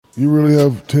You really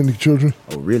have 10 children?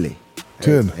 Oh, really?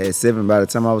 10. I had 7 by the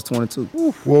time I was 22.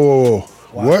 Whoa.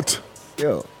 Wow. What?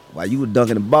 Yo, while you were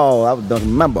dunking the ball, I was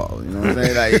dunking my ball. You know what I'm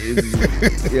saying? Like,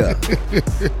 yeah.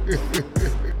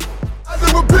 I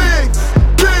do it big.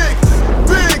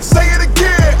 Say it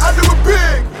again. I do it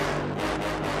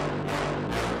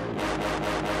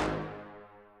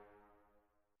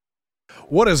big.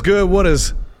 What is good? What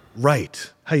is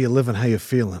right? How you living? How you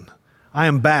feeling? I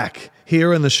am back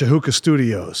here in the Shahuka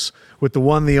Studios with the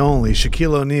one, the only,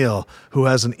 Shaquille O'Neal, who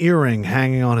has an earring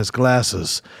hanging on his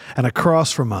glasses. And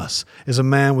across from us is a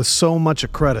man with so much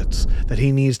credits that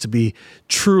he needs to be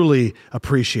truly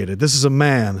appreciated. This is a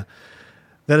man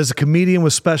that is a comedian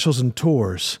with specials and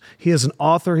tours. He is an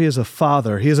author. He is a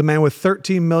father. He is a man with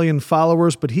 13 million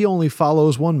followers, but he only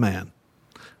follows one man,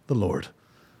 the Lord.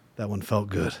 That one felt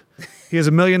good. He has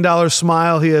 $1 million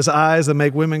smile. He has eyes that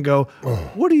make women go,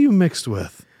 what are you mixed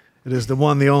with? It is the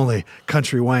one, the only,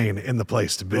 Kountry Wayne in the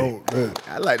place to be.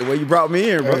 I like the way you brought me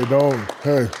in, bro.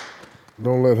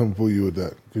 Don't let him fool you with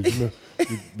that.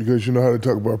 Because you know how to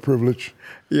talk about privilege.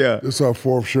 Yeah. This is our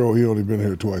 4th show. He only been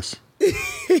here twice.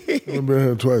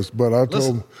 But I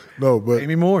told him, Pay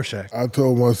me more, Shaq. I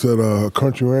told him, I said,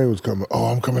 Kountry Wayne was coming. Oh,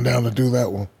 I'm coming down to do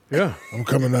that one. Yeah. I'm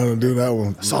coming down to do that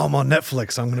one. I saw him on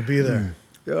Netflix. I'm going to be there.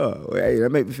 Yeah, well, hey, that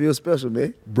make me feel special,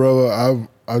 man. Brother,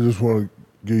 I just want to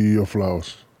give you your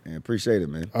flowers. Man, appreciate it,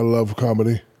 man. I love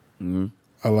comedy. Mm-hmm.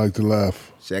 I like to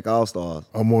laugh. Shaq All-Stars.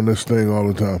 I'm on this thing all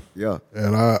the time. Yeah.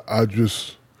 And I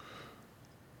just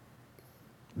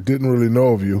didn't really know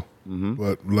of you. Mm-hmm.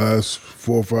 But last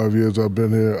 4 or 5 years I've been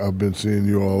here, I've been seeing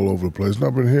you all over the place. And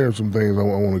I've been hearing some things. I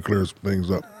want to clear some things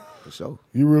up. For sure.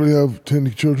 You really have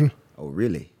 10 children? Oh,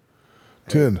 really?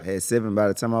 10. I had 7 by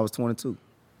the time I was 22.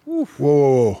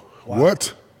 Whoa. Wow.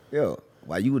 What? Yeah.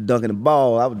 While you were dunking the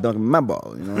ball, I was dunking my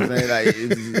ball. You know what I'm saying? Like,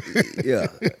 yeah.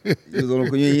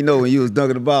 You know when you was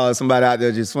dunking the ball, somebody out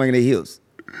there just swinging their hips.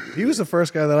 He was the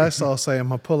first guy that I saw saying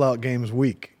my pullout game's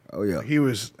weak. Oh, yeah. He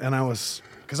was, and I was,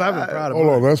 because I've been proud of him.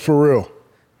 Hold on, that's for real?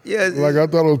 Yeah. Like I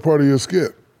thought it was part of your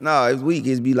skit. No, it was weak.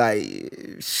 It'd be like,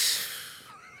 it's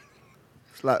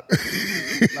a lot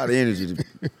of energy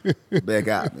to back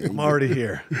out, man. I'm already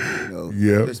here. You know,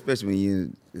 yeah. Especially when you're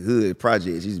in the hood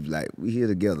projects, you just be like, we here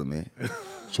together, man.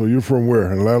 So you're from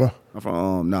where, Atlanta? I'm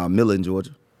from, Millen,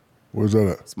 Georgia. Where's that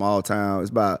at? Small town.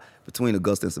 It's about between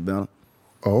Augusta and Savannah.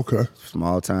 Oh, okay.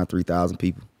 Small town, 3,000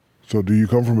 people. So do you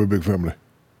come from a big family?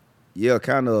 Yeah,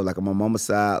 kind of. Like on my mama's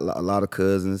side, a lot of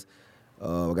cousins. I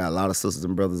got a lot of sisters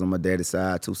and brothers on my daddy's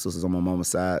side, 2 sisters on my mama's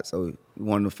side. So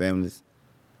one of the families,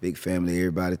 big family,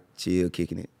 everybody chill,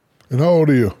 kicking it. And how old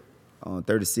are you?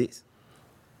 36.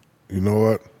 You know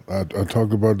what? I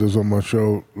talked about this on my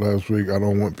show last week. I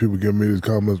don't want people giving me these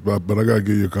compliments, but I got to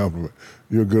give you a compliment.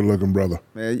 You're a good-looking brother.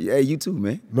 Man, hey, you too,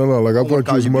 man. No, like I thought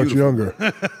you was much younger.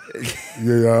 yeah,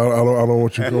 I don't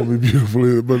want you to call me beautiful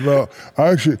either. But no, I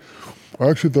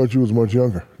actually thought you was much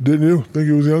younger. Didn't you think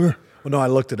you was younger? Well, no, I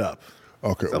looked it up.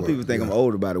 Okay. Some people think I'm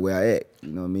older by the way I act.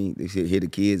 You know what I mean? They hear the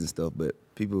kids and stuff, but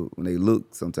people, when they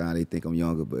look, sometimes they think I'm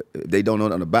younger. But if they don't know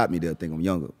nothing about me, they'll think I'm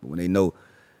younger. But when they know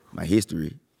my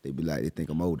history, they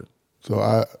think I'm older. So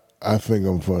I think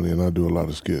I'm funny, and I do a lot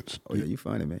of skits. Oh, yeah, you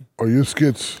funny, man. Are your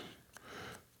skits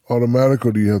automatic,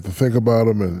 or do you have to think about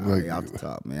them? And like off the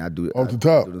top, man. I do off the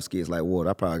top. I do the skits like water.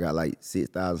 I probably got like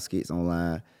 6,000 skits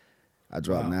online. I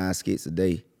drop 9 skits a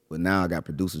day, but now I got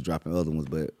producers dropping other ones.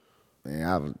 But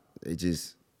man, it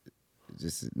just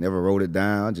never wrote it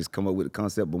down. I just come up with a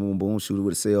concept, boom, boom, shoot it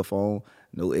with a cell phone,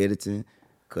 no editing,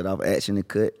 cut off action and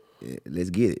cut. Yeah, let's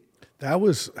get it. That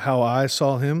was how I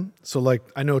saw him. So, like,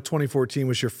 I know 2014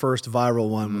 was your first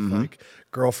viral one with, like,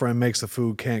 girlfriend makes the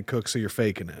food, can't cook, so you're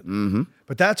faking it. Mm-hmm.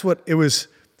 But that's what it was.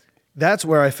 That's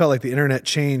where I felt like the internet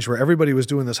changed, where everybody was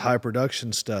doing this high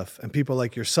production stuff, and people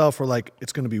like yourself were like,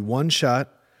 it's going to be one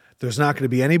shot. There's not going to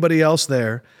be anybody else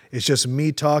there. It's just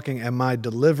me talking, and my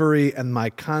delivery and my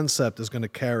concept is going to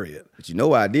carry it. But you know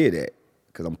why I did that?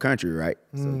 Because I'm country, right?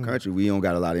 So country, we don't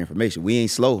got a lot of information. We ain't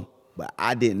slow, but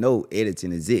I didn't know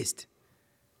editing exists.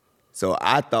 So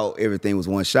I thought everything was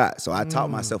one shot. So I taught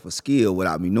myself a skill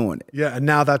without me knowing it. Yeah, and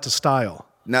now that's a style.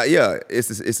 Now, yeah, it's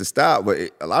a style, but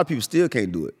a lot of people still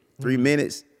can't do it. 3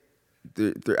 minutes.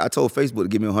 I told Facebook to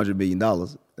give me $100 million,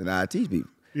 and I teach people.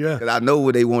 Yeah. Because I know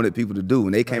what they wanted people to do.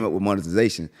 When they came up with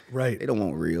monetization, right? They don't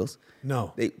want reels.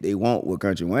 No. They want what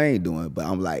Kountry Wayne doing. But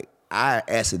I'm like, I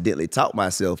accidentally taught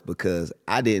myself because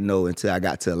I didn't know until I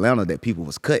got to Atlanta that people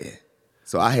was cutting.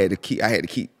 So I had to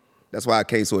keep. That's why I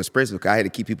came so expressive, because I had to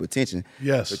keep people's attention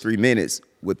for 3 minutes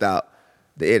without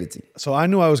the editing. So I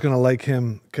knew I was going to like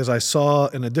him because I saw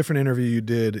in a different interview you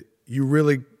did, you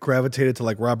really gravitated to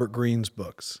like Robert Greene's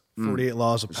books, 48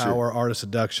 Laws of Power, Art of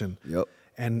Seduction. Yep.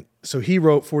 And so he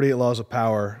wrote 48 Laws of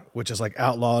Power, which is like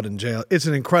outlawed in jail. It's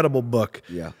an incredible book.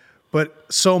 Yeah. But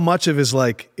so much of it is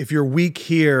like, if you're weak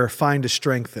here, find a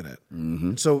strength in it.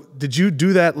 Mm-hmm. So did you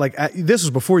do that? Like, this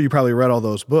was before you probably read all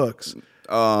those books.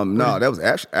 No, that was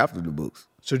actually after the books.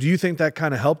 So do you think that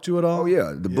kind of helped you at all? Oh,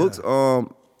 yeah. The books,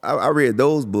 I read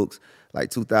those books like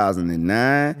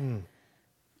 2009,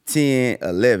 10,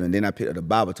 11. Then I picked up the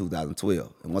Bible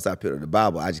 2012. And once I picked up the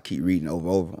Bible, I just keep reading over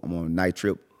and over. I'm on a night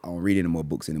trip. I don't read any more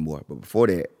books anymore. But before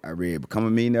that, I read Become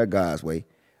a Millionaire God's Way,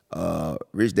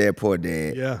 Rich Dad, Poor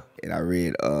Dad. Yeah. And I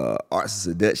read Arts of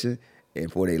Seduction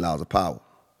and 48 Laws of Power.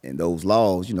 And those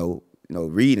laws,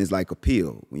 reading is like a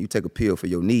pill. When you take a pill for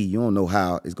your knee, you don't know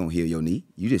how it's going to heal your knee.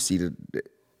 You just see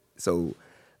so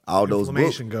all those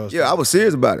books. Goes yeah, I was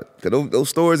serious about it. Because those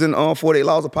stories in 48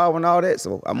 Laws of Power and all that,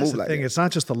 so I moved like that. It's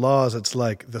not just the laws, it's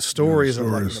like the stories of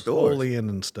like Napoleon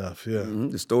and stuff. Yeah. Mm-hmm.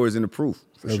 The stories and the proof,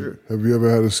 for sure. Have you ever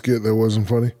had a skit that wasn't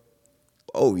funny?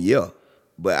 Oh, yeah.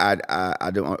 But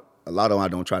I don't, a lot of them I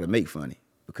don't try to make funny.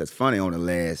 Because funny only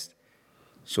lasts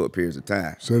short periods of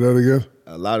time. Say that again?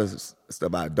 A lot of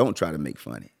stuff I don't try to make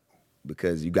funny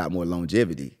because you got more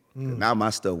longevity. Now my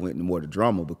stuff went into more the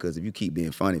drama because if you keep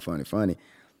being funny,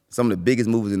 some of the biggest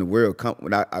movies in the world,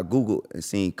 when I Googled and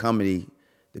seen comedy,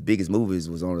 the biggest movies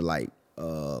was only like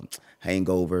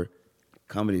Hangover.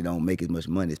 Comedy don't make as much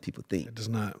money as people think. It does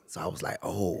not. So I was like,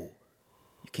 oh,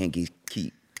 you can't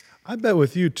keep. I bet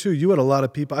with you too, you had a lot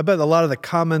of people. I bet a lot of the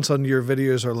comments on your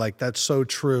videos are like, that's so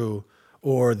true,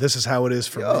 or this is how it is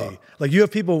for me. Like you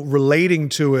have people relating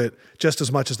to it just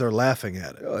as much as they're laughing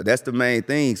at it. That's the main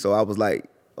thing. So I was like,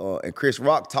 and Chris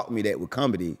Rock taught me that with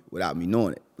comedy without me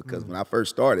knowing it. Because when I first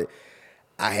started,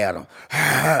 I had him,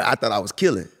 I thought I was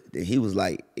killing. Then he was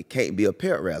like, it can't be a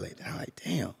pep rally. And I'm like,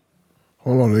 damn.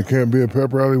 Hold on, it can't be a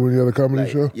pep rally when you're at a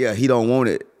comedy show? Yeah, he don't want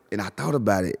it. And I thought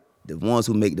about it. The ones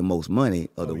who make the most money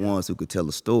are the ones who could tell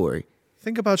a story.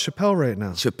 Think about Chappelle right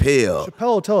now. Chappelle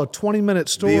will tell a 20-minute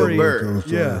story. Bill Burr.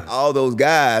 Yeah. All those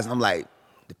guys, I'm like,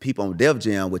 the people on Def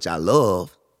Jam, which I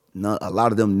love, a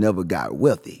lot of them never got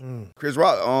wealthy. Chris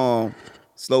Rock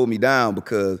slowed me down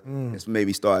because it's made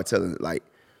me start telling like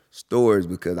stories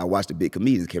because I watched the big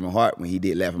comedians, Kevin Hart, when he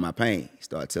did Laugh at My Pain. He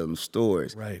started telling them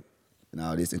stories. Right. And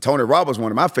all this. And Tony Robbins,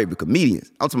 one of my favorite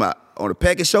comedians. I'm talking about on the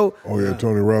Package Show. Oh, yeah,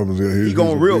 Tony Robbins. Yeah, he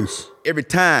going real every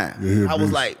time. Yeah, I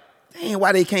was like, dang,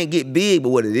 why they can't get big? But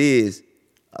what it is,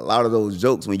 a lot of those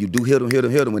jokes, when you do hit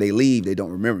them, when they leave, they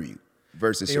don't remember you.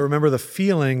 Versus they remember the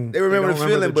feeling. They remember the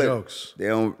feeling, but jokes. They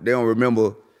don't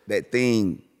remember that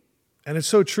thing. And it's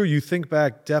so true. You think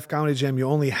back, Def Comedy Jam, you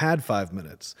only had 5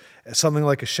 minutes. Something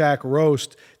like a Shaq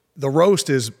roast, the roast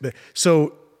is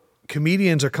so.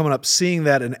 Comedians are coming up seeing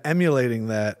that and emulating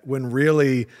that when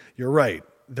really, you're right,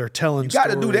 they're telling stories.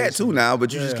 You got to do that too now,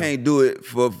 but you just can't do it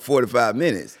for 45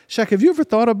 minutes. Shaq, have you ever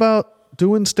thought about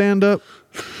doing stand-up?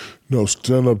 No,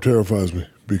 stand-up terrifies me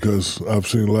because I've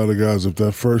seen a lot of guys, if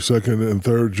that first, second, and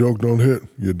third joke don't hit,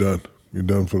 you're done. You're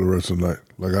done for the rest of the night.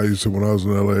 Like I used to, when I was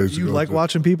in L.A. Do you like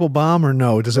watching people bomb or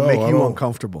no? Does it make you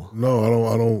uncomfortable? No,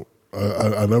 I don't.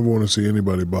 I never want to see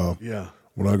anybody bomb. Yeah.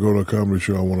 When I go to a comedy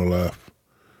show, I want to laugh.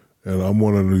 And I'm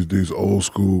one of these old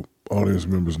school audience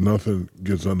members. Nothing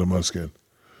gets under my skin.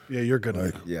 Yeah, you're good.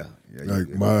 Like, yeah.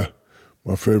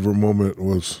 My favorite moment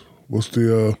was, what's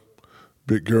the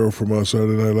big girl from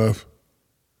Saturday Night Live?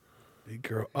 Big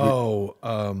girl.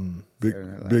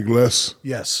 Big Les.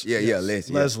 Yes. Yeah,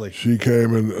 Leslie. She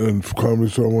came in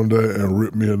comedy store one day and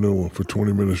ripped me a new one for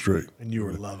 20 minutes straight. And you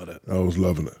were loving it. I was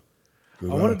loving it.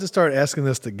 I wanted to start asking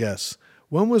this to guests.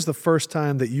 When was the first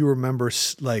time that you remember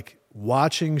like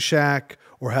watching Shaq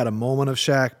or had a moment of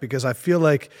Shaq? Because I feel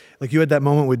like you had that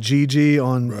moment with Gigi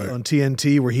on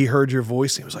TNT where he heard your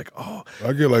voice and he was like, oh.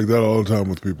 I get like that all the time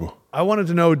with people. I wanted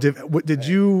to know, do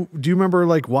you remember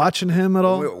like watching him at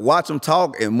all? Watch him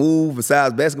talk and move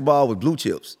besides basketball with Blue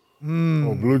Chips.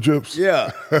 Oh, Blue Chips?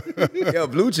 Yeah. Yeah,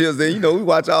 Blue Chips. Then, we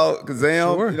watch all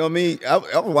Kazam. Sure. You know what I mean? I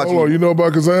was watching. Hold on, you know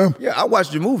about Kazam? Yeah, I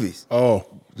watched your movies. Oh,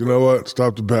 you know what?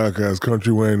 Stop the podcast.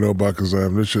 Country Wayne know about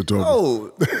Kazam. This shit over.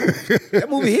 Oh, that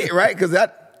movie hit, right? Because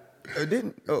it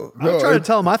didn't. Oh. I'm trying to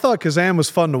tell him. I thought Kazam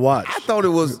was fun to watch. I thought it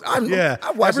was. I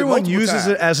watched everyone it uses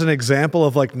it as an example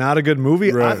of like not a good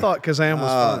movie. Right. I thought Kazam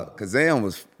was fun. Kazam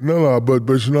was. No, but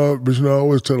I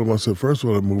always tell them, I said, first of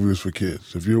all, that movie is for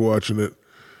kids. If you're watching it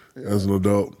as an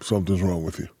adult, something's wrong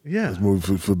with you. Yeah. This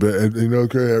movie for bad.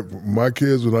 And, my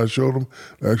kids, when I showed them,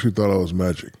 they actually thought I was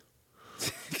magic.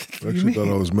 They actually thought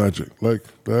I was magic. Like,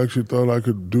 they actually thought I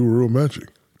could do real magic.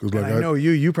 I know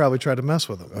you probably tried to mess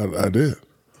with them. I did.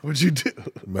 What'd you do?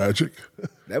 Magic.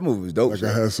 That movie was dope. Like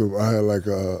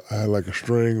I had like a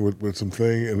string with some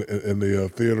thing in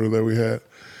the theater that we had,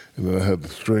 and then I had the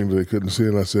string that they couldn't see,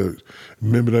 and I said,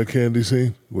 "Remember that candy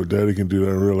scene? Well, Daddy can do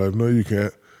that in real life." No, you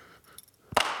can't.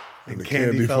 And the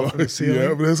candy fell from the ceiling.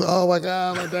 Yeah, but it's oh my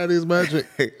God, my daddy's magic.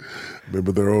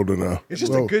 But they're older now. It's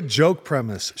just a good joke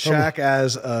premise. Shaq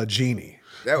as a genie.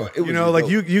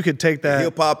 You could take that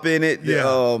hip hop in it. Yeah.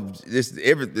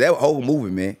 That whole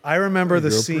movie, man. I remember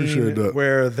the scene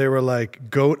where they were like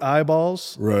goat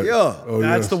eyeballs. Right. Yeah. Oh,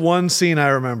 That's the one scene I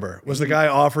remember. Was the guy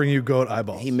offering you goat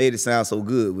eyeballs? He made it sound so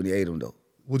good when he ate them, though.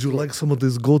 Would you like some of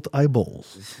these goat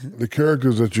eyeballs? The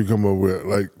characters that you come up with,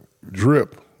 like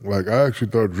Drip. Like I actually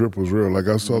thought Drip was real. Like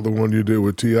I saw the one you did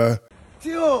with T.I.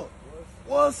 Tio,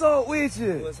 what's up with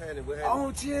you? What's happening?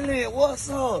 I'm chilling. What's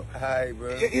up? Hi,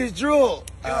 bro. It's Drew.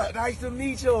 Nice to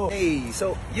meet you. Hey,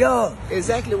 so Yeah.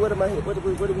 exactly what am I? What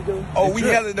do we do? Oh, we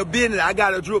handling the business. I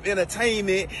got a Drip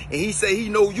Entertainment, and he say he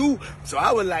know you. So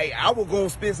I was like, I was gonna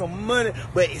spend some money,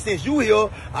 but since you here,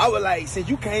 I was like, since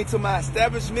you came to my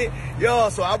establishment,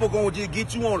 so I was gonna just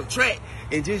get you on the track.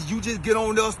 And you just get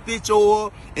on there, spit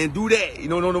your and do that. You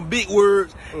know them big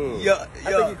words. Yeah.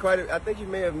 I think you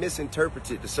may have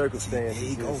misinterpreted the circumstances. There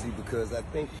you go. Because I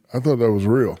thought that was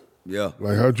real. Yeah.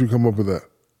 Like how'd you come up with that?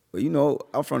 Well,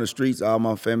 I'm from the streets. All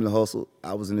my family hustle.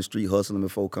 I was in the street hustling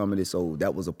before comedy, so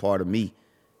that was a part of me,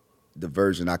 the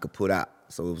version I could put out.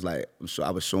 So it was like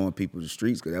I was showing people the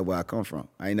streets because that's where I come from.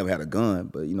 I ain't never had a gun,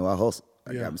 but I hustle.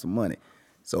 I got me some money.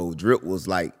 So Drip was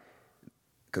like,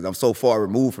 because I'm so far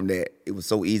removed from that, it was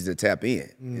so easy to tap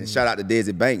in. And shout out to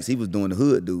Desi Banks. He was doing the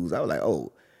hood dudes. I was like,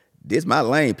 oh, this my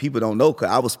lane. People don't know because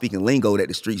I was speaking lingo that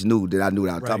the streets knew that I knew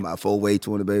what I was talking about. 4-way,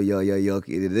 20, baby,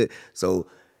 yeah. So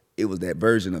it was that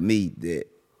version of me that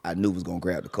I knew was going to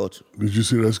grab the culture. Did you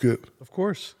see that skit? Of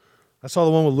course. I saw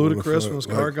the one with Ludacris when his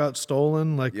car got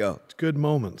stolen. It's good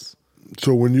moments.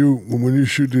 So when you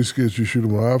shoot these skits, you shoot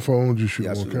them on iPhones, you shoot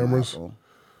them on cameras?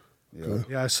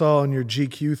 Yeah, I saw on your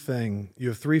GQ thing, you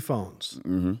have 3 phones.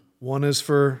 Mm-hmm. One is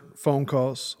for phone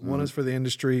calls, one is for the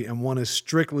industry, and one is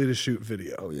strictly to shoot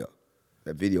video. Oh, yeah.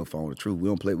 That video phone, the truth. We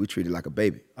don't play, we treat it like a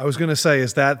baby. I was going to say,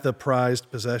 is that the prized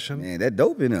possession? Man, that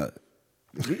dope in there.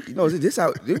 This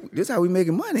how we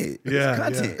making money. Yeah,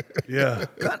 it's content. Yeah.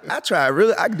 I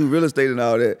can do real estate and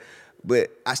all that, but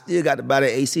I still got to buy that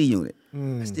AC unit.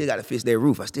 I still got to fix that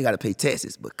roof. I still got to pay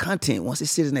taxes. But content, once it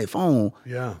sits in that phone,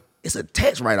 it's a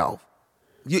tax write-off.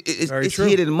 It's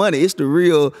hidden money. It's the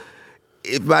real.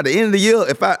 If by the end of the year,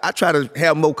 if I try to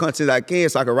have more content I can,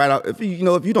 so I can write off. If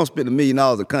you don't spend $1 million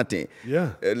of content,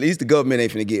 at least the government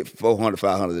ain't finna get 400,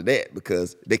 500 of that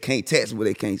because they can't tax what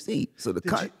they can't see. So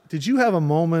did you have a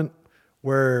moment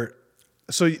where,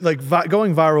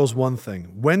 going viral is one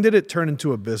thing. When did it turn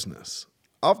into a business?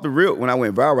 Off the rip, when I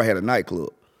went viral, I had a nightclub,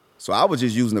 so I was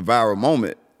just using the viral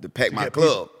moment to pack my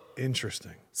club.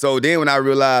 Interesting. So then when I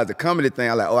realized the comedy thing,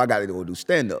 I was like, I got to go do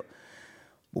stand-up.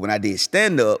 But when I did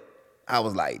stand-up, I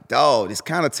was like, dog, it's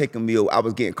kind of taking me, I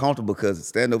was getting comfortable because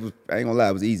stand-up, I ain't gonna lie,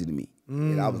 it was easy to me.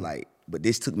 And I was like, but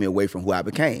this took me away from who I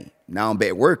became. Now I'm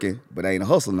back working, but I ain't a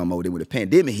hustler no more. Then when the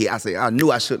pandemic hit, I said, I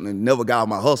knew I shouldn't have never got out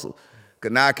my hustle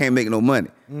because now I can't make no money.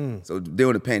 So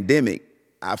during the pandemic,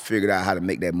 I figured out how to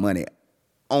make that money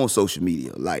on social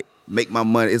media. Like, make my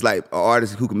money, it's like an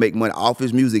artist who can make money off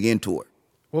his music and tour.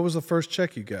 What was the first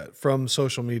check you got from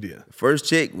social media? First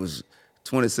check was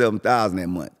 $27,000 that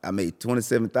month. I made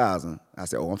 $27,000. I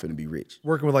said, I'm finna be rich.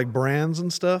 Working with like brands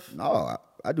and stuff? No,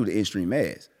 I do the in-stream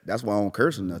ads. That's why I don't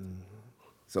curse or nothing.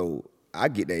 So I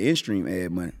get that in-stream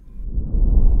ad money.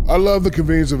 I love the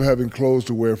convenience of having clothes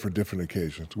to wear for different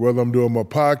occasions. Whether I'm doing my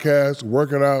podcast,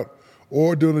 working out,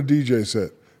 or doing a DJ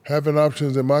set, having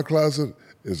options in my closet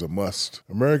is a must.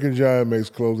 American Giant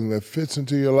makes clothing that fits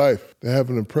into your life. They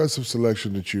have an impressive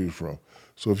selection to choose from.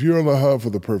 So if you're on the hunt for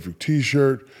the perfect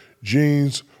t-shirt,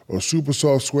 jeans, or super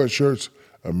soft sweatshirts,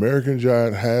 American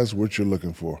Giant has what you're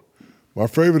looking for. My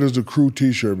favorite is the crew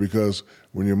t-shirt because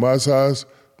when you're my size,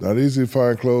 not easy to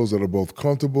find clothes that are both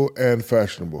comfortable and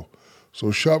fashionable. So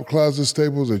shop closet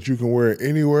staples that you can wear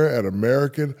anywhere at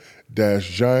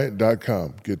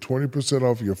American-Giant.com. Get 20%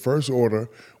 off your first order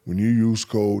when you use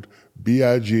code BIG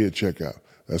at checkout.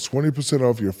 That's 20%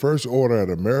 off your first order at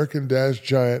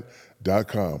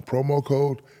American-Giant.com. Promo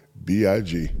code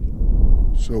BIG.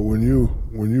 So when you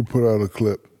put out a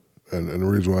clip, and the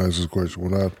reason why I ask this question,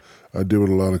 when I deal with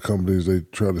a lot of companies, they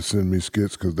try to send me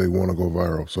skits because they want to go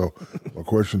viral. So my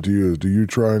question to you is, do you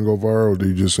try and go viral, or do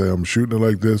you just say, I'm shooting it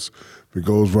like this, if it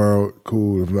goes viral,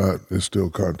 cool, if not, it's still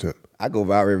content? I go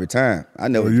viral every time. I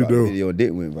never dropped a video and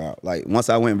didn't went viral. Like, once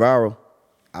I went viral,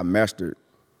 I mastered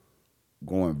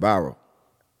going viral.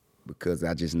 because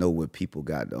I just know what people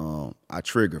got. I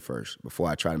trigger first before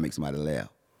I try to make somebody laugh.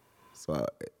 So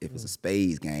if it's a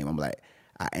spades game, I'm like,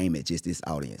 I aim at just this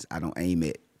audience. I don't aim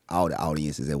at all the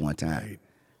audiences at one time. Right.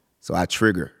 So I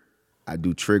trigger. I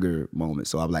do trigger moments.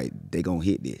 So I'm like, they gonna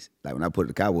hit this. Like when I put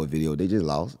the Cowboy video, they just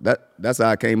lost. That's how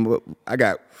I came up. I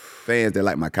got fans that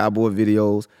like my Cowboy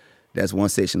videos. That's one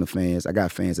section of fans. I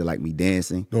got fans that like me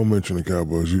dancing. Don't mention the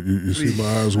Cowboys. You see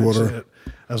my eyes water?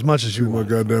 As much as you want.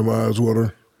 My goddamn eyes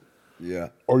water? Yeah.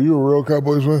 Are you a real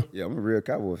Cowboys fan? Yeah, I'm a real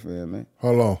Cowboy fan, man.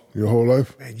 How long? Your whole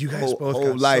life? Man, you guys both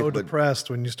got life, so depressed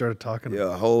when you started talking about it.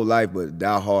 Yeah, whole life, but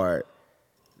die hard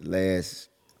last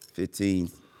 15.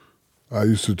 I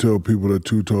used to tell people that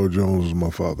Two-Toe Jones was my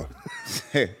father.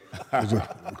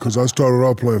 Because I started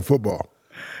off playing football.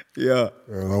 Yeah.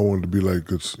 And I wanted to be like,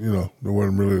 cause, there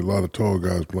wasn't really a lot of tall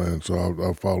guys playing, so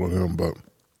I followed him. But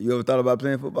you ever thought about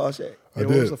playing football, Shaq? I did.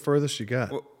 What was the furthest you got?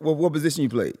 What position you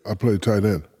played? I played tight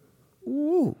end.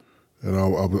 Ooh. And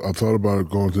I thought about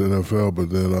going to the NFL, but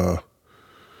then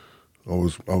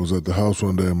I was at the house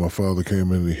one day and my father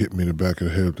came in and he hit me in the back of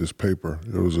the head with this paper.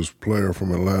 There was this player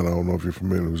from Atlanta, I don't know if you're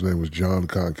familiar, his name was John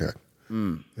Concack.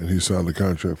 And he signed a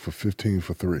contract for 15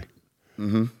 for 3.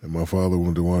 Mm-hmm. And my father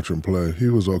wanted to watch him play. He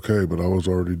was okay, but I was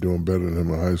already doing better than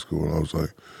him in high school. And I was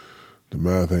like, the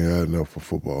math ain't adding up for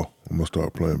football. I'm going to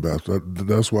start playing basketball.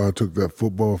 That's why I took that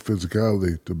football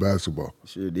physicality to basketball.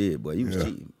 Sure did, boy. You was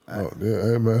cheating.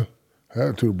 Hey, man.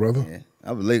 Had to, brother. Yeah.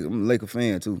 I'm a Laker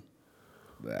fan, too.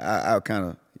 But I kind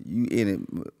of, you ended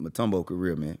Mutombo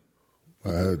career, man.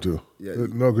 I had to. Yeah.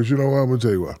 No, because you know what? I'm going to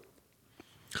tell you why.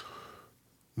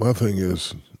 My thing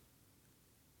is,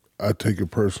 I take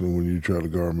it personal when you try to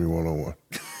guard me one-on-one.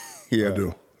 Yeah. I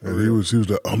do. And he was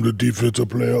like, I'm the defensive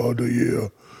player of the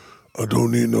year. I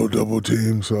don't need no double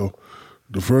team. So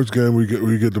the first game we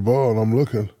get the ball and I'm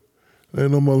looking, there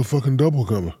ain't no motherfucking double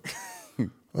coming.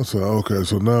 I said, okay,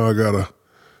 so now I gotta,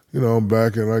 I'm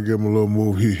back and I give him a little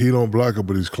move. He don't block it,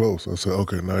 but he's close. I said,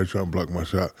 okay, now he's trying to block my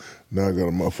shot. Now I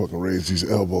gotta motherfucking raise these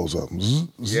elbows up.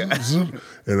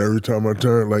 And every time I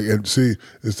turn, and see,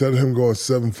 instead of him going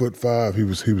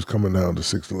 7'5", he was coming down to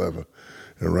 6'11".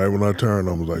 And right when I turned,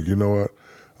 I was like, you know what?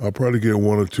 I'll probably get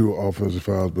 1 or 2 offensive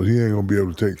fouls, but he ain't gonna be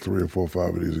able to take 3 or 4 or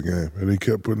 5 of these a game. And he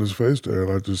kept putting his face there,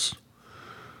 and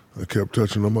I kept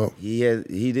touching him up. You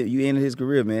ended his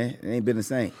career, man. It ain't been the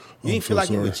same. You didn't feel like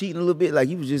you were cheating a little bit, like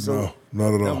you was just no,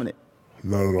 not at dominant.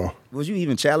 All. Not at all. Was you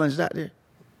even challenged out there?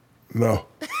 No.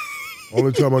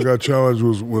 Only time I got challenged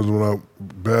was when I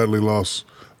badly lost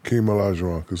Keem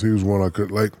Olajuwon, because he was one I could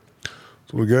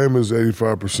So the game is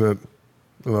 85%,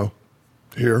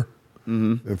 here.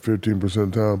 Mm-hmm. And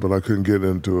 15% time, but I couldn't get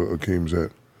into Akeem's head.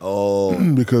 Oh.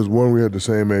 Because one, we had the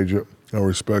same agent. I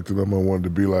respected him. I wanted to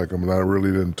be like him, and I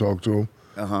really didn't talk to him.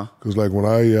 Because when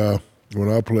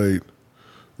I played,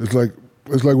 it's like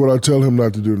what I tell him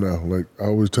not to do now. Like I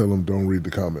always tell him, don't read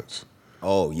the comments.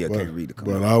 Oh yeah, can't read the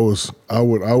comments. But I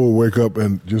would wake up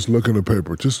and just look in the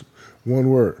paper, just one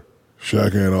word,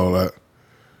 Shaq ain't all that.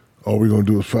 All we're going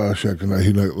to do is foul Shaq tonight.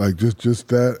 He just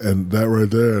that and that right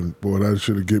there, and boy, that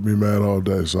should have get me mad all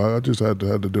day. So I just had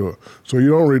to do it. So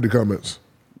you don't read the comments?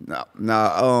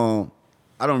 No.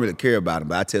 I don't really care about them,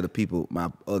 but I tell the people,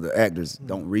 my other actors,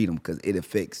 don't read them because it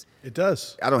affects. It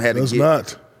does. I don't have to get.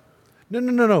 Not.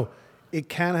 No. It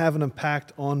can have an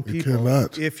impact on people. It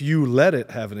cannot. If you let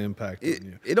it have an impact on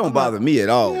you. It don't bother me at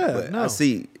all. Yeah, but no. I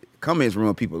see comments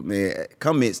ruin people, man.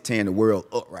 Comments tearing the world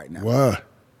up right now.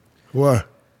 Why?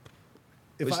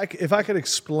 If I could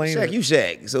explain Shaq, it. you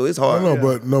Shaq, so it's hard.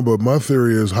 But my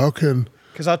theory is how can...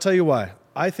 Because I'll tell you why.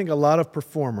 I think a lot of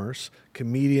performers,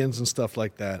 comedians and stuff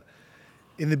like that,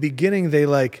 in the beginning they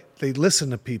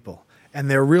listen to people and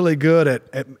they're really good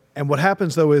at and what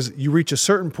happens though is you reach a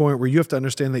certain point where you have to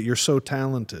understand that you're so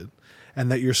talented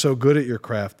and that you're so good at your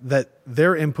craft that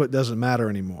their input doesn't matter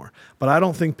anymore. But I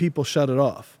don't think people shut it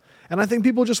off. And I think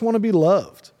people just want to be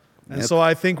loved. And so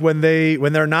I think when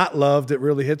they're not loved, it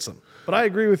really hits them. But I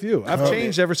agree with you. I've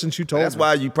changed ever since you told me. That's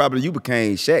why you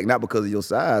became Shaq, not because of your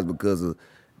size, because of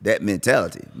that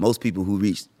mentality. Most people who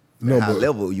reach that high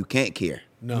level, you can't care.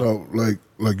 No, like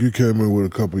you came in with a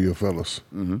couple of your fellas.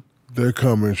 Mm-hmm. Their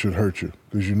comments should hurt you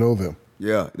because you know them.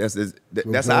 Yeah, that's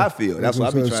how I feel. That's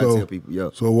what I be trying to tell people. Yeah.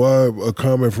 So why a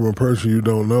comment from a person you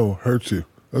don't know hurts you?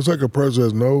 That's like a person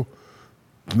that's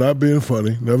not being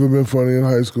funny, never been funny in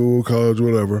high school, college,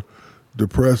 whatever,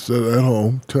 depressed at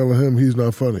home, telling him he's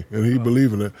not funny, and he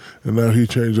believing it, and now he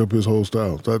changed up his whole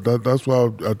style. That's why I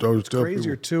always tell people.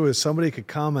 Crazier too is somebody could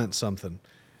comment something,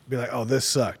 be like, "Oh, this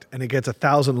sucked," and it gets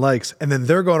 1,000 likes, and then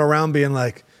they're going around being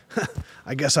like,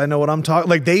 I guess I know what I'm talking.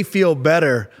 Like they feel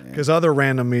better because other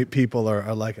random people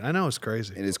are like, I know it's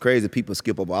crazy. And it's crazy. People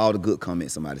skip over all the good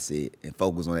comments somebody said and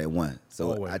focus on that one.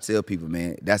 So always. I tell people,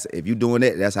 man, if you're doing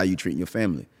that, that's how you treat your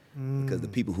family. Because the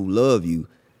people who love you,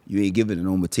 you ain't giving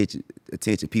them attention.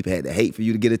 People had to hate for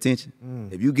you to get attention.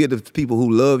 If you give the people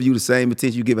who love you the same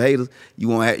attention you give haters, you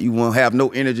won't have no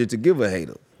energy to give a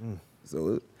hater.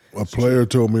 So a player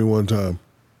told me one time,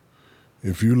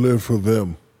 if you live for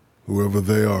them, whoever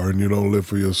they are, and you don't live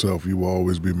for yourself, you will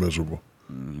always be miserable.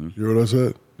 You hear what I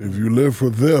said? If you live for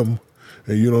them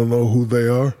and you don't know who they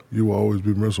are, you will always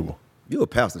be miserable. You a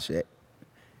pastor, Shaq.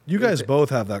 You guys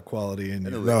both have that quality in you.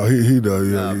 No, he does.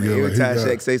 Yeah, man, every time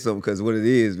Shaq say something, because what it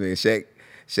is, man, Shaq,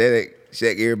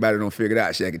 everybody don't figure it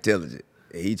out. Shaq intelligent.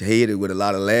 He hit it with a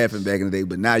lot of laughing back in the day,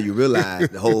 but now you realize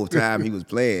the whole time he was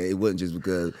playing, it wasn't just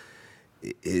because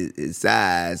his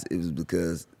size, it was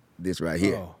because this right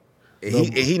here. Oh.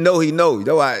 He know. He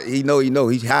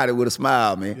hide it with a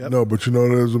smile, man. Yep. No, but you know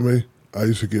what it is with me? I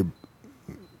used to get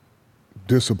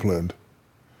disciplined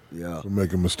for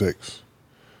making mistakes.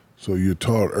 So you're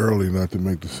taught early not to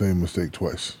make the same mistake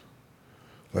twice.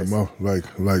 Like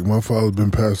my father's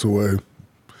been passed away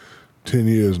 10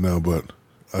 years now, but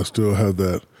I still have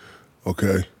that,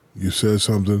 okay, you said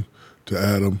something to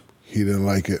Adam, he didn't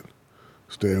like it.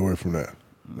 Stay away from that.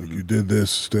 Like you did this,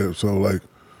 so like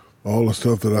all the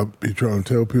stuff that I be trying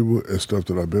to tell people is stuff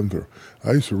that I've been through.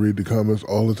 I used to read the comments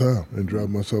all the time and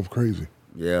drive myself crazy.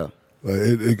 Yeah. Like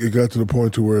it got to the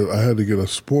point to where I had to get a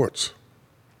sports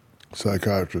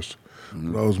psychiatrist.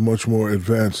 But I was much more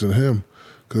advanced than him.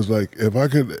 Because like if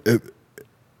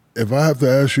I have to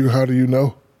ask you, how do you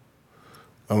know?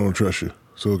 I don't trust you.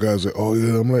 So guys say, oh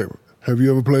yeah, I'm like, have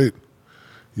you ever played?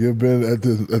 You ever been at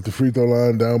the free throw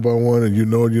line down by one and you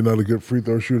know you're not a good free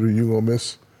throw shooter and you're going to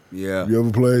miss? Yeah. You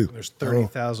ever played? There's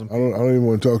 30,000 people. I don't even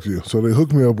want to talk to you. So they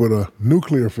hooked me up with a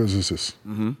nuclear physicist.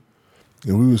 And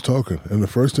we was talking. And the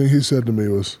first thing he said to me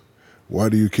was, why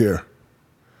do you care?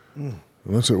 And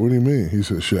I said, what do you mean? He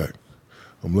said, Shaq,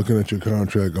 I'm looking at your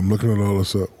contract. I'm looking at all this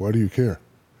stuff. Why do you care?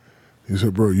 He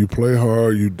said, bro, you play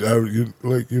hard.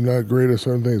 You're not great at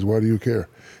certain things. Why do you care?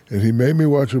 And he made me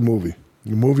watch a movie.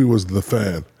 The movie was The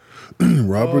Fan.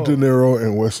 Robert De Niro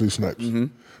and Wesley Snipes.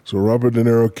 So Robert De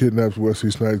Niro kidnaps Wesley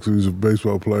Snipes because he's a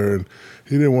baseball player, and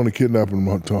he didn't want to kidnap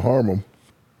him to harm him.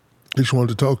 He just wanted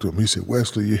to talk to him. He said,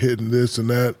 Wesley, you're hitting this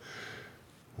and that.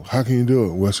 Well, how can you do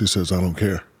it? Wesley says, I don't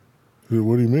care. He said,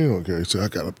 what do you mean I don't care? He said, I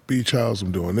got a beach house.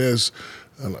 I'm doing this.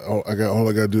 And all I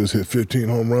got to do is hit 15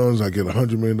 home runs. I get a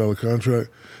 $100 million contract.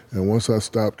 And once I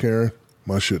stopped caring,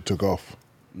 my shit took off.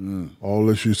 All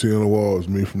this you see on the wall is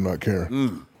me from not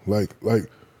caring. Like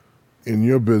in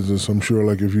your business, I'm sure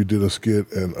like if you did a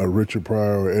skit and a Richard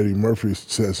Pryor or Eddie Murphy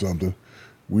said something,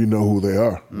 we know who they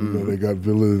are. You know, they got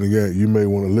villain again. You may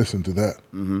want to listen to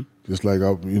that. Just like,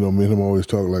 me and him always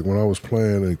talk, like when I was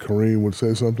playing and Kareem would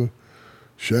say something,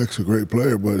 Shaq's a great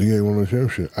player, but he ain't won a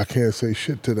championship. I can't say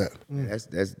shit to that.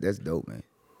 That's dope, man.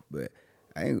 But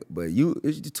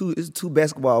it's two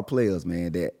basketball players,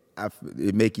 man, that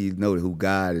it make you know who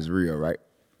God is real, right?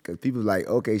 Because people like,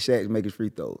 okay, Shaq's making free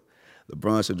throws.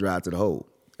 LeBron should drive to the hole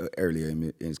earlier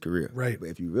in his career. Right. But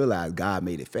if you realize God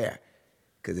made it fair,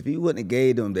 because if he wouldn't have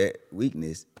gave them that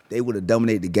weakness, they would have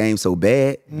dominated the game so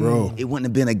bad, bro, it wouldn't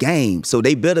have been a game. So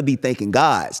they better be thanking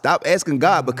God. Stop asking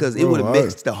God, because it would have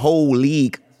mixed the whole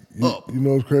league up. You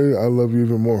know what's crazy? I love you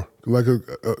even more. Like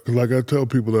I tell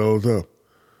people that all the time.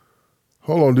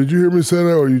 Hold on, did you hear me say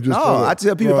that, or you just? No, I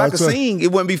tell people if I could sing,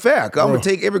 it wouldn't be fair. Cause I'm gonna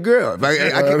take every girl.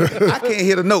 I can't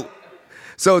hit a note.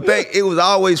 So it was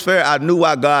always fair. I knew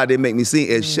why God didn't make me sing.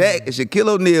 If Shaquille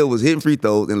O'Neal was hitting free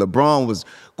throws and LeBron was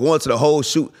going to the whole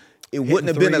shoot, it wouldn't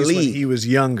have been a league. He was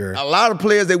younger. A lot of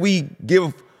players that we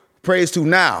give praise to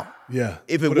now,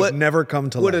 if it would have never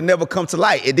come to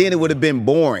light, and then it would have been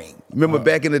boring. Remember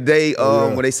back in the day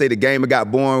when they say the game got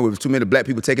boring with too many black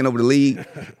people taking over the league,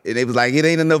 and they was like, it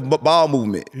ain't enough ball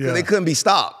movement because they couldn't be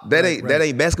stopped. That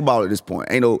ain't basketball at this point.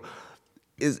 Ain't no.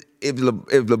 If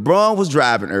LeBron was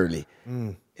driving early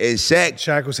and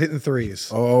Shaq was hitting threes.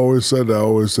 I always said that. I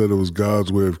always said it was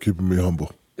God's way of keeping me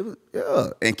humble. It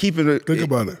was, and keeping it. Think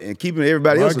about it. And keeping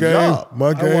everybody else's job.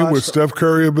 My game with Steph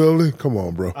Curry ability. Come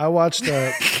on, bro. I watched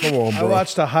come on, bro. I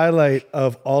watched a highlight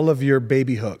of all of your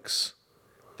baby hooks.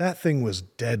 That thing was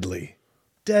deadly.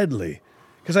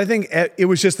 Because I think it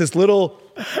was just this little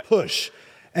push,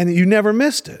 and you never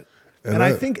missed it. And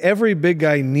I think every big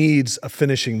guy needs a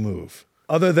finishing move,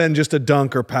 other than just a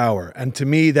dunk or power. And to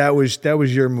me, that was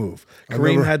your move.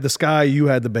 Kareem had the sky, you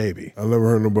had the baby. I never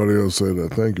heard nobody else say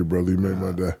that. Thank you, brother. You made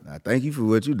my day. Thank you for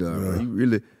what you done, bro.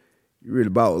 You really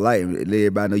about life. Let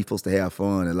everybody know you're supposed to have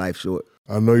fun and life short.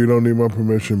 I know you don't need my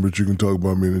permission, but you can talk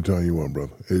about me anytime you want,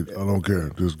 brother. I don't care.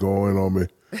 Just go in on me.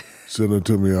 Send it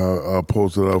to me. I'll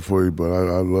post it out for you. But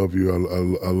I love you.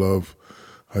 I love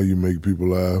how you make people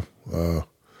laugh.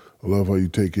 I love how you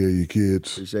take care of your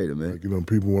kids. Appreciate it, man. Like,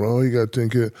 people went, oh, you got 10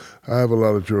 kids. I have a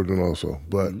lot of children also,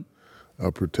 but I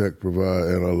protect, provide,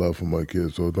 and I love for my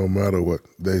kids. So it don't matter what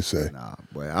they say. Nah,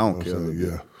 boy, I don't care.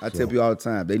 Yeah. I tell people all the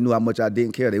time, they knew how much I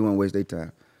didn't care. They wouldn't waste their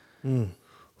time.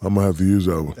 I'm going to have to use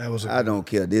that one. I don't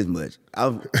care this much.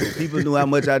 People knew how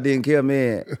much I didn't care,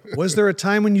 man. Was there a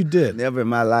time when you did? Never in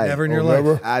my life. Never in your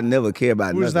life? I never cared about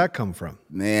nothing. Where does that come from?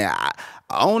 Man,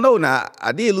 I don't know now.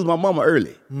 I did lose my mama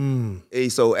early. Hey,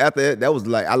 so after that was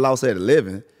like, I lost her at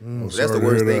 11. So that's the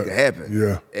worst thing could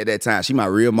happen. At that time. She my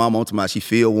real mama. I'm talking about she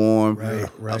feel warm. Right.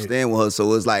 I'm staying with her.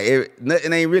 So it's like,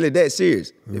 it ain't really that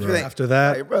serious. After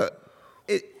that? Like, bro,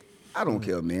 I don't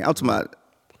care, man. I'm talking about,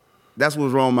 that's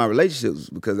what's wrong with my relationships,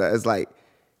 because it's like,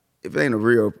 if it ain't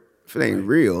real,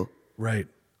 right,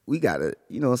 we gotta,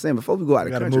 you know what I'm saying, before we go out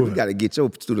of the country, we gotta get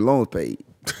your student loans paid.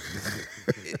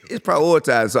 It's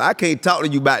prioritized, so I can't talk to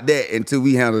you about that until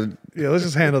we handle. Yeah, let's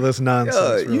just handle this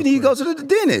nonsense. You need to go to the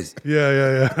dentist.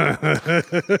 Yeah.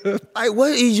 Like,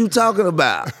 what is you talking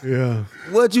about? Yeah.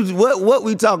 What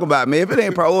we talking about, man? If it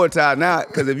ain't prioritized now,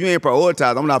 because if you ain't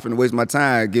prioritized, I'm not finna waste my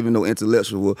time giving no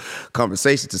intellectual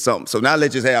conversation to something. So now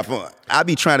let's just have fun. I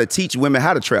be trying to teach women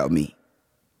how to trap me.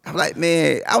 I'm like,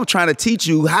 man, I'm trying to teach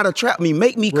you how to trap me,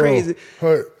 make me crazy.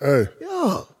 Hey.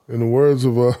 Yeah. In the words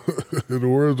of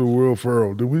Will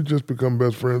Ferrell, did we just become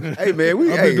best friends? Hey, man,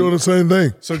 I've been doing the same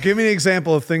thing. So give me an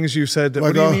example of things you said.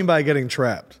 What do you mean by getting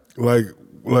trapped? Like,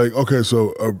 okay,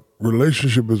 so a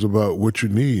relationship is about what you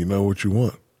need, not what you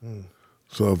want.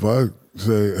 So if I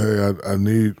say, hey, I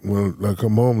need, when I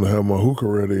come home, to have my hookah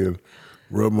ready and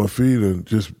rub my feet and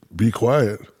just be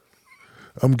quiet,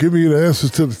 I'm giving you the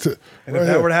answers to the test. And if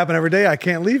that were to happen every day, I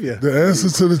can't leave you. The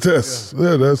answers to the test.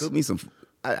 Yeah, that's. Cook me some.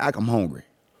 I'm hungry.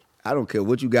 I don't care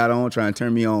what you got on, trying to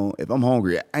turn me on. If I'm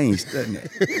hungry, I ain't studying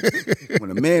that. When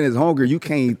a man is hungry, you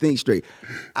can't even think straight.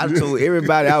 I told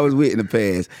everybody I was with in the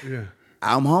past,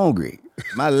 I'm hungry.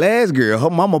 My last girl,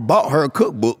 her mama bought her a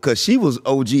cookbook because she was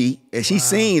OG and she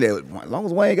seen that as long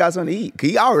as Wayne got something to eat, cause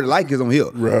he already like his on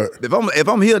here. Right. If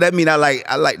I'm here, that mean I like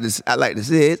this. I like the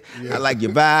set. I like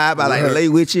your vibe. I like to lay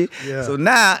with you. Yeah. So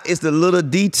now it's the little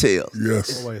details.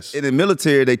 Yes. Always. In the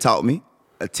military, they taught me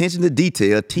attention to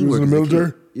detail. Teamwork. You was in the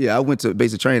military? Yeah, I went to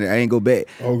basic training. I ain't go back.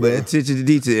 Okay. But attention to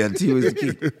detail. Teamwork is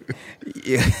the key.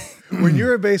 Yeah. When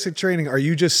you're at basic training, are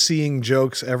you just seeing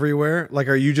jokes everywhere? Like,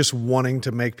 are you just wanting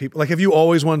to make people, like, have you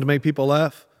always wanted to make people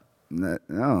laugh?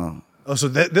 No. Oh, so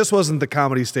this wasn't the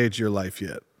comedy stage of your life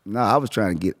yet? No, I was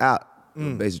trying to get out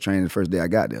of basic training the first day I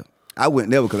got there. I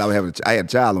went there because I had a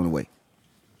child on the way.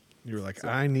 You were like,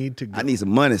 I need to go. I need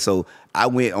some money, so I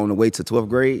went on the way to 12th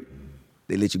grade.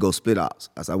 They let you go split ops.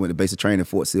 So I went to basic training in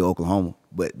Fort Sill, Oklahoma.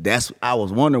 But I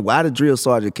was wondering why the drill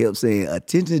sergeant kept saying,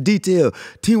 attention to detail,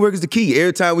 teamwork is the key.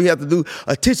 Every time we have to do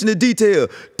attention to detail,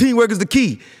 teamwork is the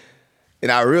key.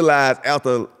 And I realized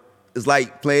after, it's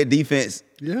like playing defense,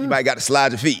 you might got to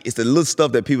slide your feet. It's the little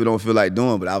stuff that people don't feel like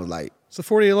doing, but I was like. It's the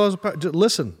 48 laws of power.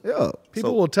 Listen. Yeah.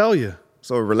 People will tell you.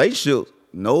 So relationships,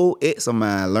 no ex of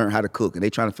mine learned how to cook, and they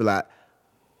trying to feel like,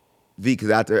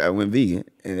 because out there I went vegan,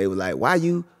 and they were like,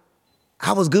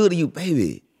 I was good to you,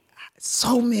 baby.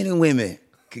 So many women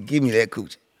could give me that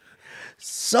coochie.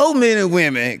 So many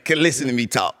women could listen to me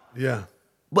talk. Yeah.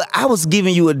 But I was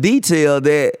giving you a detail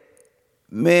that,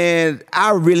 man,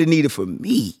 I really needed for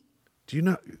me. Do you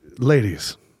know,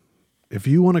 ladies, if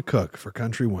you want to cook for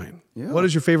Country Wayne, what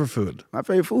is your favorite food? My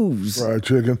favorite foods. Fried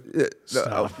chicken.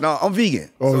 No, I'm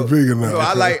vegan. Oh, you're vegan now. So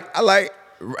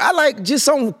I like just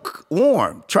something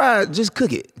warm. Just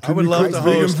cook it. I would love to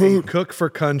host vegan a Cook for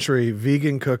Country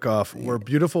vegan cook-off where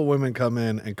beautiful women come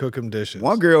in and cook them dishes.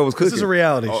 One girl was cooking. This is a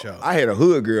reality show. I had a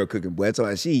hood girl cooking, boy.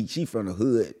 So she from the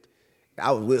hood.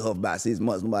 I was with her for about 6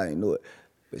 months. Nobody didn't know it.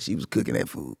 But she was cooking that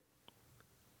food.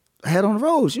 I had on the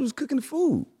road. She was cooking the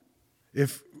food.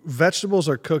 If vegetables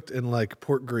are cooked in like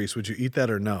pork grease, would you eat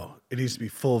that or no? It needs to be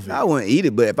full vegan. I wouldn't eat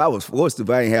it, but if I was forced to, if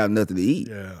I ain't have nothing to eat,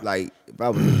 Yeah. like if I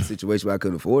was in a situation where I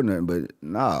couldn't afford nothing, but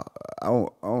nah, I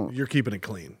don't. You're keeping it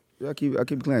clean. I keep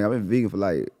it clean. I've been vegan for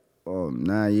like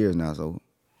 9 years now, so.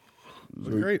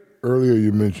 Great. Earlier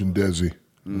you mentioned Desi.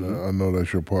 I know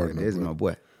that's your partner. That's my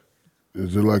boy.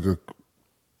 Is it like a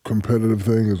competitive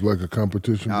thing? Is like a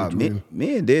competition between?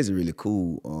 Me and Desi really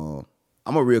cool.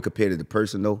 I'm a real competitive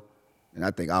person though, and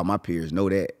I think all my peers know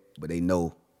that, but they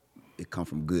know it come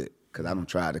from good. Cause I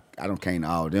don't cane to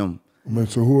all of them. Man,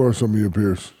 so who are some of your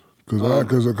peers? Cause I ain't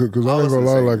gonna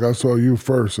lie, like I saw you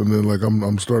first, and then like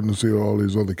I'm starting to see all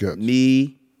these other cats.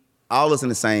 Me, all us in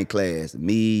the same class.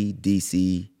 Me,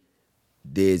 DC,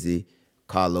 Desi,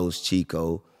 Carlos,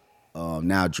 Chico,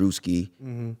 now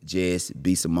Drewski, Jess,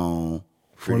 B. Simone,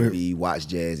 Freddie B, Watch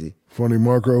Jazzy. Funny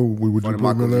Marco, would you put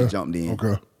him in there? Just jumped in.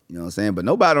 Okay. You know what I'm saying? But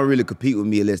nobody don't really compete with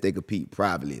me unless they compete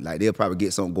privately. Like, they'll probably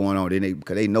get something going on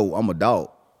because they know I'm a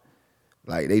dog.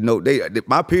 Like, they know,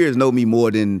 my peers know me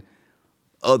more than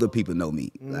other people know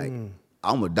me. Like,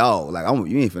 I'm a dog. Like,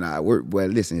 you ain't finna work. Well,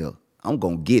 listen here, I'm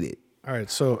gonna get it. All right,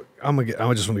 so I just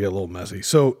want to get a little messy.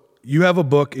 So you have a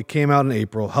book. It came out in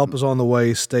April. Help is on the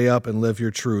way. Stay up and live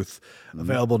your truth.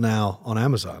 Available now on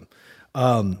Amazon.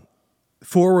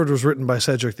 Forward was written by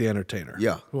Cedric the Entertainer.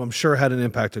 Yeah. Who I'm sure had an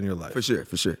impact on your life. For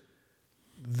sure.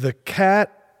 The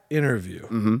Cat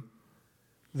interview,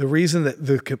 the reason that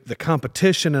the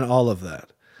competition and all of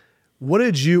that, what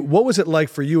was it like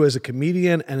for you as a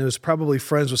comedian? And it was probably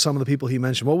friends with some of the people he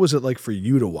mentioned. What was it like for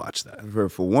you to watch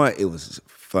that? For one, it was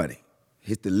funny.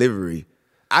 His delivery,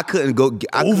 I couldn't go.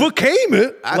 Overcame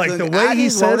it. Like the way he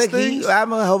says things.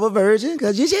 I'm a hell of a virgin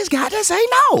because you just got to say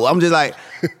no. I'm just like,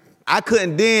 I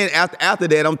couldn't then, after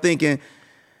that, I'm thinking,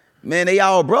 man, they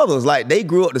all brothers. Like, they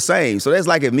grew up the same. So that's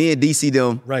like if me and DC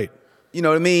them. Right. You know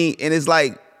what I mean? And it's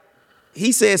like,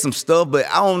 he said some stuff, but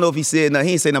I don't know if he said nothing.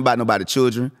 He ain't say nothing about nobody's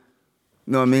children.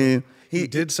 You know what I mean? He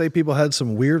did say people had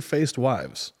some weird-faced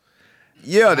wives.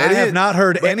 Yeah, I have not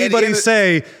heard anybody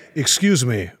say, excuse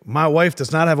me, my wife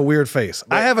does not have a weird face.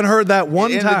 I haven't heard that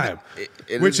one time.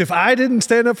 Which if I didn't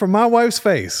stand up for my wife's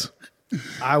face,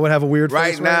 I would have a weird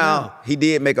face right now. He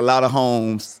did make a lot of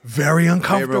homes very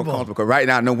uncomfortable. Because right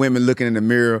now, no women looking in the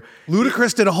mirror.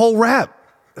 Ludacris did a whole rap.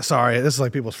 Sorry, this is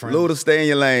like people's friends. Luda, stay in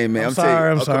your lane, man. I'm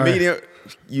sorry. Comedian,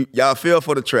 y'all fell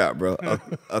for the trap, bro.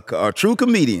 A true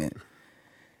comedian,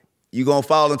 you gonna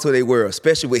fall into their world,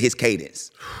 especially with his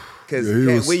cadence. Because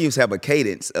Cat Williams have a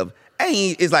cadence of,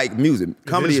 it's like music.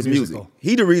 Comedy is music.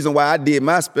 He the reason why I did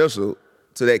my special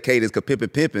to that cadence, because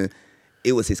Pimpin',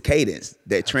 it was his cadence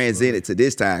that transcended to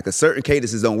this time. Because certain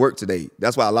cadences don't work today.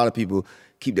 That's why a lot of people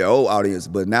keep their old audience.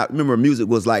 But now, remember, music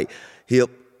was like hip,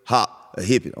 hop, a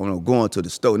hippie. Going to the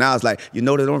store. Now it's like, you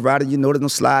know they don't ride it, you know they don't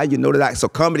slide, you know that. So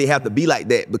comedy have to be like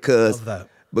that because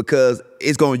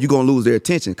you're gonna lose their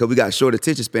attention because we got short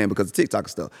attention span because of TikTok and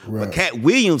stuff. Right. But Cat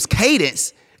Williams'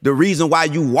 cadence, the reason why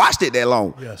you watched it that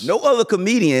long. Yes. No other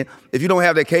comedian, if you don't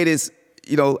have that cadence,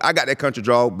 I got that country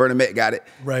draw, Bernie Mac got it.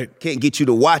 Right. Can't get you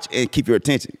to watch and keep your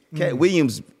attention. Cat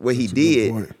Williams, what he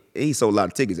did, he sold a lot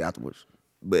of tickets afterwards.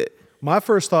 But my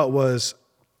first thought was,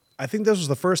 I think this was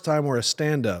the first time where a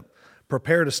stand-up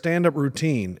prepared a stand-up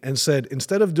routine and said,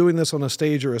 instead of doing this on a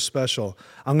stage or a special,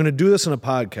 I'm going to do this in a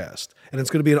podcast, and it's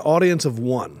going to be an audience of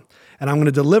one, and I'm going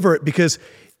to deliver it because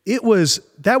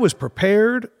that was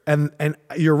prepared, and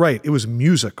you're right, it was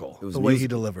musical the way he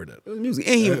delivered it. It was music,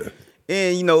 and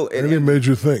it made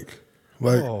you think,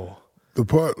 like the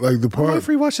part. My wife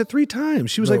rewatched it 3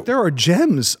 times. She was like, "There are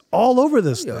gems all over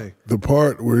this thing." The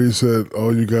part where he said,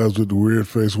 "All you guys with the weird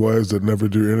face wives that never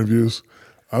do interviews."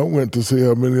 I went to see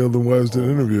how many of them wives did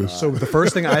interviews. So the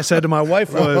first thing I said to my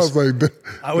wife was, they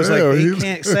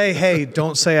can't say, hey,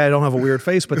 don't say I don't have a weird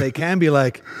face, but they can be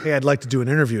like, hey, I'd like to do an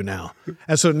interview now.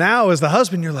 And so now as the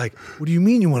husband, you're like, what do you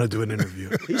mean you want to do an interview?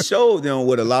 He showed them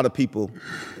what a lot of people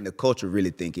in the culture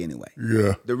really think anyway.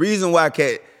 Yeah. The reason why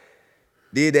Cat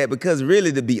did that, because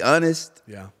really, to be honest,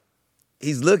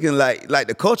 he's looking like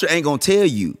the culture ain't going to tell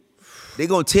you. They're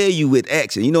going to tell you with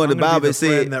action. You know what the Bible be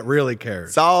said? That really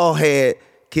cares. Saul had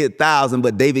killed thousands,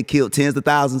 but David killed tens of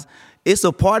thousands. It's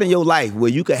a part in your life where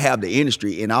you could have the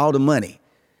industry and all the money,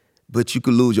 but you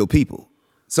could lose your people.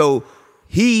 So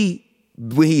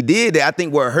when he did that, I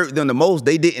think what hurt them the most,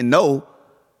 they didn't know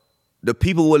the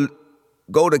people would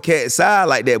go to Cat's side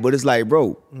like that. But it's like,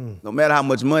 bro, no matter how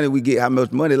much money we get, how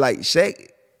much money, like Shaq,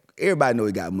 everybody know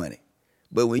he got money.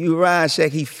 But when you ride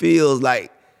Shaq, he feels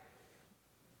like,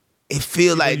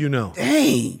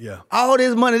 dang, all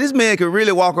this money, this man could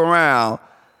really walk around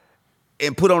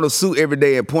and put on a suit every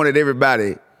day and point at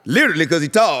everybody, literally because he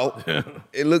tall.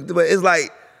 It's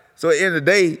like, so at the end of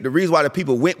the day, the reason why the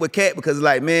people went with Cat, because it's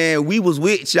like, man, we was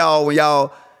with y'all when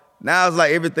y'all, now it's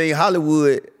like everything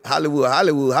Hollywood.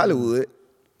 To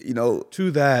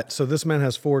that, so this man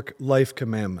has 4 life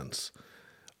commandments.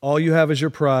 All you have is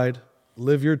your pride,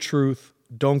 live your truth,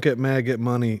 don't get mad, get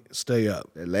money, stay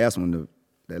up. That last one,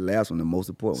 the most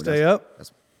important. Stay up?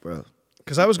 That's, bro.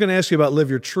 Because I was going to ask you about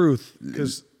live your truth,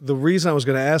 because the reason I was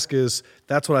going to ask is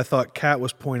that's what I thought Kat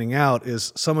was pointing out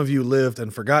is some of you lived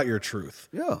and forgot your truth.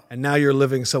 Yeah. And now you're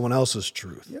living someone else's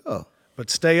truth. Yeah.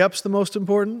 But stay up's the most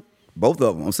important? Both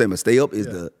of them. I'm saying, but stay up is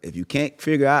if you can't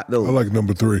figure out those. I like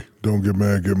number 3. Don't get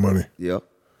mad, get money. Yeah.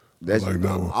 That's I like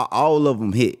that one. All of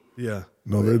them hit. Yeah.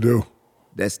 No, they do.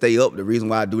 That stay up. The reason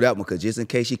why I do that one, because just in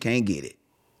case you can't get it,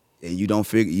 and you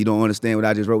don't understand what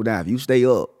I just wrote down. If you stay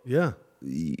up, yeah,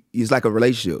 it's like a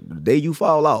relationship. The day you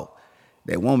fall off,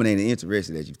 that woman ain't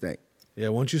interested as you think. Yeah,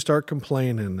 once you start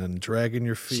complaining and dragging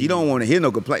your feet. She don't want to hear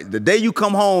no complaint. The day you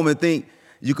come home and think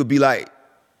you could be like,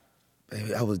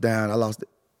 baby, I was down, I lost it.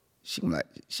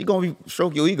 She gonna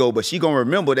stroke your ego, but she gonna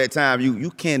remember that time. You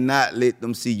cannot let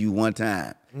them see you one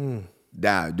time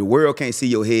down. The world can't see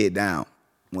your head down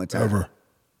one time. Ever.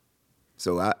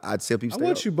 So I tell people, I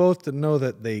want you both to know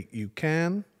that you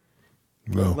can.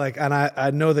 No. And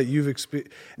I know that you've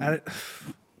experienced.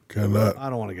 Cannot. I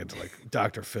don't want to get to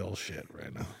Dr. Phil shit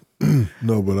right now.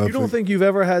 No, but you don't think you've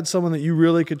ever had someone that you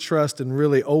really could trust and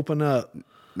really open up?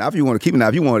 Now, if you want to keep it, now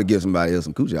if you want to give somebody else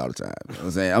some coochie all the time, you know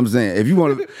what I'm saying if you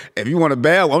want a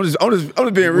bad one, I'm just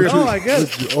being real. No, I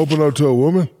guess. You open up to a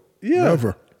woman? Yeah.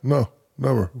 Never. No,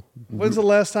 never. When's the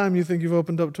last time you think you've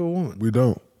opened up to a woman? We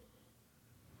don't.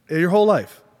 Your whole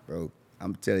life, bro.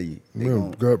 I'm telling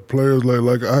you, got players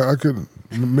like I could.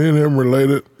 Me and him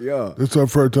related. Yeah, it's our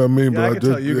first time meeting. Yeah, but I can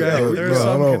tell you guys. There's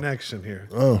some connection here.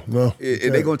 Oh no,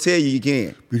 they gonna tell you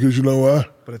can't because you know why?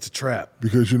 But it's a trap.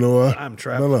 Because you know why? I'm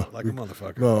trapped like a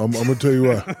motherfucker. No, I'm gonna tell you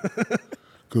why.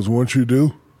 Because once you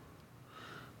do,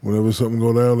 whenever something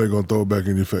go down, they're gonna throw it back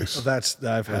in your face. Well, that's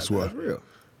why. That's real.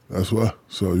 That's why.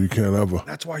 So you can't ever.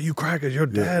 That's why you crack it. Your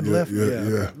dad left.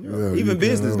 Yeah. Even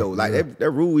business though, like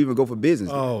that rule even go for business.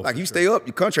 Oh, like you stay up,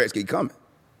 your contracts keep coming.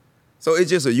 So it's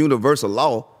just a universal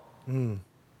law.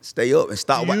 Stay up and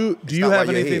stop. Do you have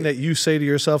anything that you say to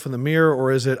yourself in the mirror,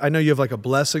 or is it? I know you have like a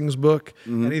blessings book.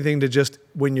 Anything to just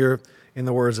when you're, in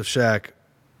the words of Shaq,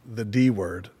 the D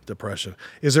word, depression.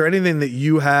 Is there anything that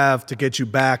you have to get you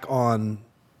back on,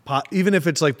 even if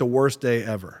it's like the worst day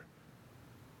ever?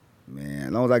 Man,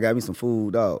 as long as I got me some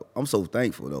food, dog, I'm so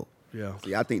thankful though. Yeah.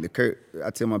 See, I think I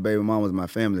tell my baby mamas, my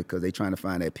family, because they trying to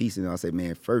find that peace, and I say,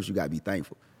 man, first you got to be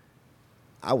thankful.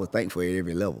 I was thankful at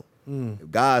every level. If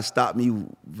God stopped me,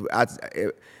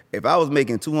 if I was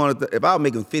making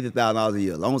 $50,000 a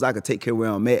year, as long as I could take care of where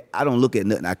I'm at, I don't look at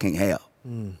nothing I can't have.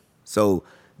 So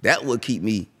that would keep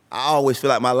me. I always feel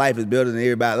like my life is better than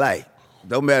everybody's life.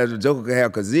 Don't matter if the Joker can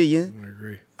have a gazillion. I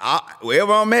agree.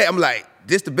 Wherever I'm at, I'm like,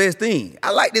 this the best thing.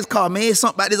 I like this car, man. It's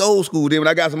something about this old school. Then when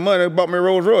I got some money, I bought me a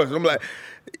Rolls Royce. I'm like,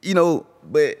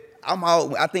 but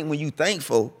I think when you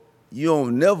thankful, you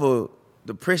don't never,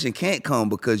 depression can't come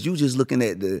because you just looking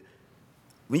at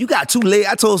when you got 2 legs,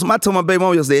 I told my baby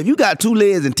mama yesterday, if you got 2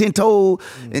 legs and 10 toes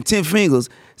and 10 fingers,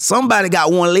 somebody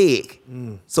got 1 leg.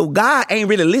 So God ain't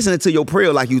really listening to your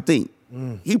prayer like you think.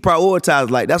 He prioritizes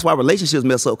like, that's why relationships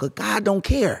mess up, because God don't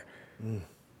care.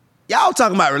 Y'all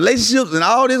talking about relationships and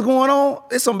all this going on,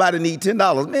 there's somebody need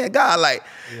 $10. Man, God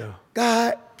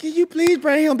God, can you please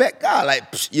bring him back? God I'm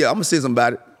gonna send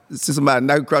somebody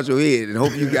knock across your head and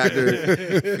hope you got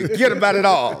to forget about it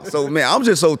all. So man, I'm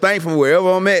just so thankful wherever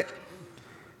I'm at.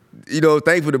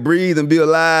 Thankful to breathe and be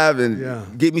alive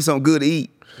and get me something good to eat.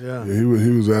 Yeah, he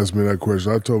was asking me that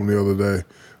question. I told him the other day,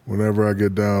 whenever I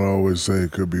get down, I always say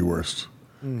it could be worse.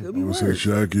 Could be worse. I say,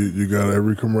 Shaq, you got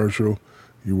every commercial.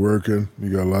 You working,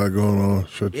 you got a lot going on.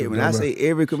 When I say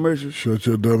every commercial, shut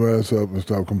your dumb ass up and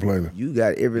stop complaining. You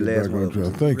got every last one of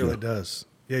them. Thank you. It really does.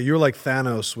 Yeah, you're like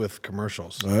Thanos with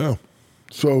commercials. I am.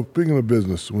 So speaking of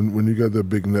business, when you got that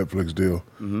big Netflix deal,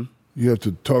 you have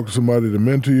to talk to somebody to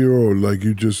mentor you, or like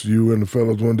you and the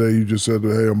fellas one day, you just said,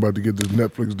 hey, I'm about to get this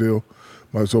Netflix deal.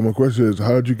 So my question is,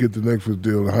 how did you get the Netflix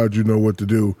deal, and how did you know what to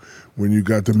do when you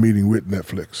got the meeting with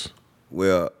Netflix?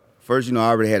 Well, first, I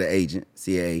already had an agent,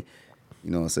 CAA. You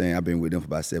know what I'm saying? I've been with them for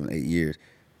about 7, 8 years.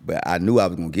 But I knew I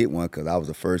was going to get one because I was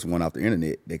the first one off the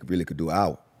internet that really could do an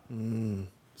hour.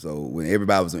 So when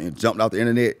everybody was jumped off the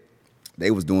internet, they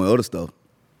was doing other stuff.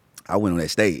 I went on that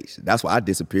stage. That's why I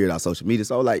disappeared off social media.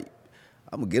 So I was like,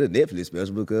 I'm going to get a Netflix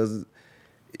special because,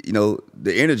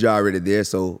 the energy already there.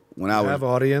 So when I have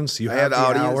audience, I had the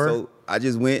audience, hour. so I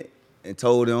just went and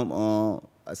told them,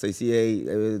 I say, CA,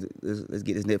 let's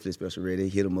get this Netflix special ready.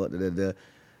 Hit them up,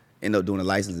 End up doing a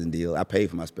licensing deal. I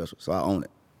paid for my special, so I own it.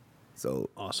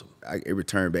 So awesome. It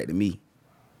returned back to me.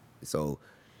 So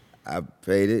I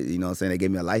paid it. You know what I'm saying? They gave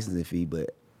me a licensing fee,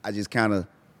 but I just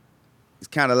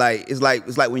it's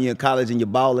like when you're in college and you're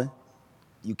balling,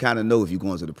 you kind of know if you're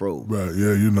going to the pros. Right,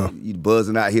 yeah, You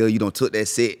buzzing out here, you don't took that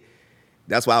set.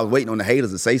 That's why I was waiting on the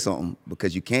haters to say something,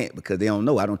 because you can't, because they don't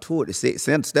know. I don't tour the set.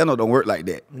 Stand-up don't work like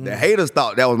that. The haters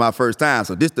thought that was my first time.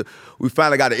 So we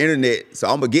finally got the internet, so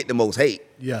I'm going to get the most hate.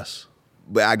 Yes.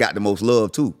 But I got the most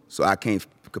love too, so I can't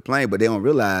complain. But they don't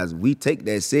realize we take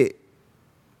that set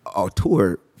or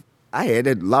tour. I had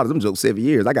a lot of them jokes 7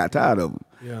 years. I got tired of them.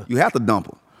 Yeah. You have to dump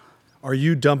them. Are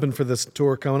you dumping for this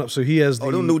tour coming up? So he has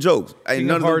the them new jokes. King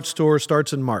of Hearts tour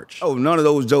starts in March. Oh, none of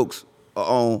those jokes are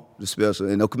on the special.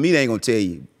 And no comedian ain't gonna tell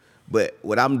you. But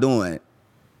what I'm doing,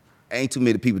 ain't too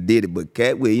many people did it, but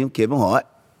Cat Williams, Kevin Hart,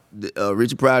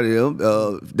 Richard Pryor,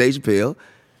 Dave Chappelle.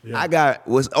 Yeah. I got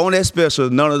what's on that special.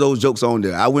 None of those jokes on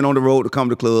there. I went on the road to come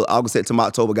to the club. August, September,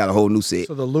 October, got a whole new set.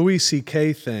 So the Louis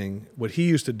C.K. thing, what he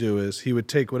used to do is he would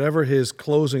take whatever his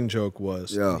closing joke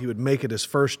was, and he would make it his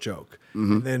first joke,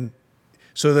 and then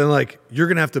like you're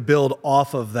gonna have to build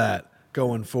off of that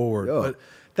going forward. Yeah. But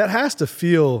that has to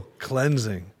feel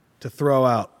cleansing to throw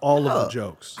out all of the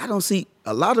jokes. I don't see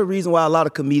a lot of the reason why a lot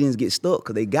of comedians get stuck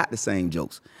because they got the same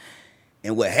jokes.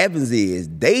 And what happens is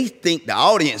they think the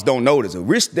audience don't notice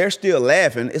it. They're still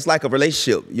laughing. It's like a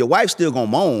relationship. Your wife's still gonna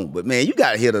moan, but man, you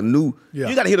gotta hit a new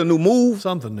move.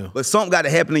 Something new. But something gotta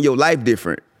happen in your life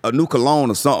different. A new cologne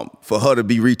or something for her to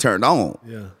be returned on.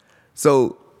 Yeah.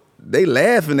 So they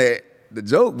laughing at the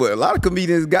joke, but a lot of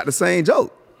comedians got the same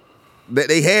joke that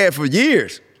they had for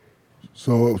years.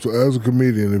 So as a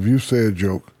comedian, if you say a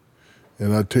joke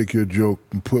and I take your joke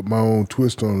and put my own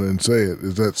twist on it and say it,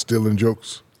 is that stealing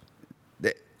jokes?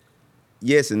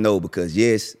 Yes and no, because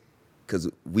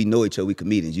we know each other, we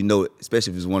comedians. You know it,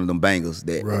 especially if it's one of them bangers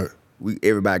that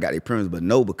everybody got their premise, but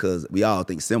no, because we all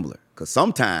think similar. Because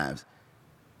sometimes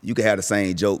you can have the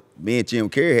same joke. Me and Jim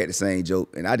Carrey had the same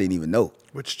joke, and I didn't even know.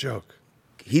 Which joke?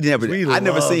 I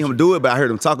never seen him do it, but I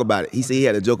heard him talk about it. He said he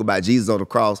had a joke about Jesus on the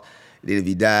cross. Then if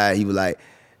he died, he was like,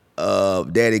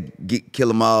 Daddy, kill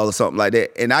them all or something like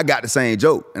that. And I got the same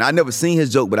joke. And I never seen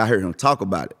his joke, but I heard him talk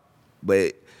about it.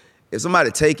 But if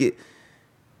somebody take it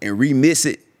and remix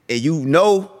it, and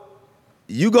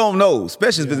you gonna know,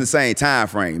 especially if it's the same time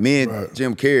frame. Me and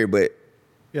Jim Carrey, but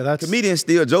comedians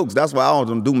steal jokes. That's why I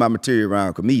don't do my material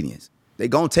around comedians. They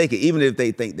gonna take it even if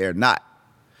they think they're not.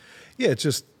 Yeah, it's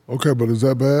just... Okay, but is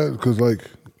that bad? Because like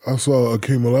I saw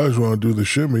Akeem Olajuwon do the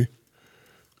shimmy.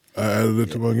 I added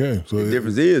it to my game. So the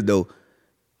difference is though,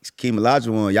 Akeem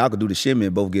Olajuwon, y'all could do the shimmy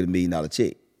and both get $1 million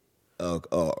check.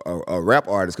 A rap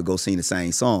artist could go sing the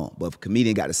same song, but if a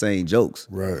comedian got the same jokes,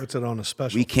 puts it on a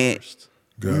special. We can't.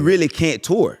 We really can't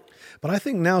tour. But I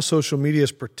think now social media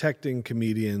is protecting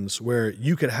comedians where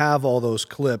you could have all those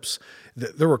clips.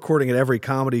 They're recording at every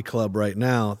comedy club right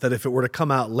now that if it were to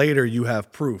come out later, you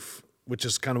have proof, which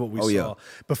is kind of what we saw. Yeah.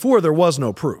 Before, there was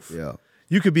no proof. Yeah.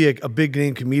 You could be a big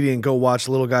name comedian, go watch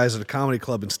Little Guys at a comedy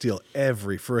club and steal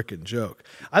every frickin' joke.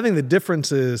 I think the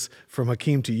difference is from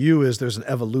Hakeem to you is there's an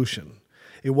evolution.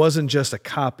 It wasn't just a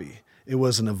copy. It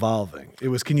was an evolving. It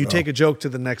was, can you take a joke to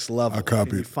the next level? I copied.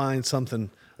 Can you find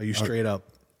something, or you straight up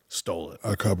stole it?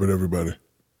 I copied everybody.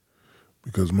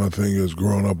 Because my thing is,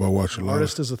 growing up, I watched a lot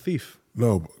Artist is a thief.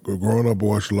 No, growing up, I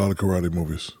watched a lot of karate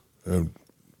movies and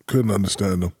couldn't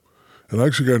understand them. And I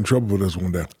actually got in trouble for this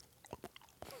one day.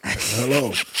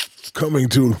 Hello. Coming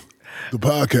to the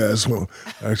podcast. Well,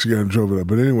 I actually got in trouble for that.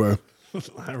 But anyway,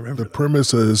 I remember the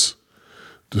premise is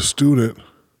the student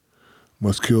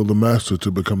must kill the master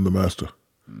to become the master.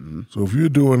 Mm-hmm. So if you're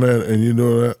doing that and you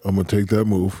know that, I'm going to take that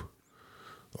move.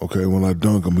 Okay, when I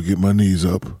dunk, I'm going to get my knees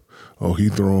up. Oh, he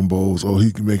throwing bowls. Oh,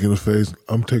 he making a face.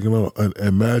 I'm taking on.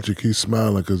 And Magic, he's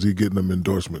smiling because he's getting them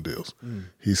endorsement deals. Mm.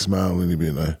 He's smiling, he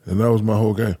being nice. And that was my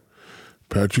whole game.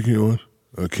 Patrick Ewing,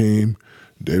 Akeem,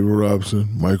 David Robinson,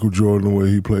 Michael Jordan, the way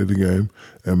he played the game,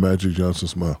 and Magic Johnson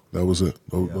smile. That was it.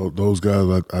 Those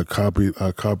guys, I copied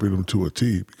them to a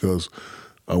T because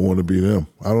I want to be them.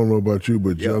 I don't know about you,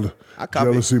 but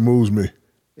jealousy moves me.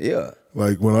 Yeah.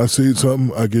 Like when I see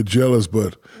something, I get jealous,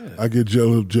 but I get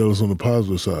jealous on the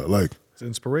positive side. Like it's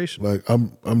inspiration. Like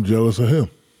I'm jealous of him.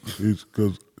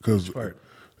 Because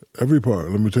every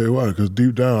part. Let me tell you why. Because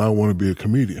deep down, I want to be a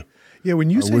comedian. Yeah,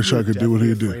 when you say wish I could do what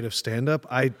he did. Afraid of stand-up,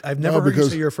 I've never heard you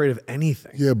say you're afraid of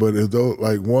anything. Yeah, but as though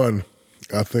one,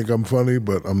 I think I'm funny,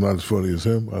 but I'm not as funny as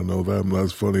him. I know that I'm not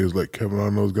as funny as like Kevin Hart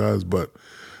and those guys. But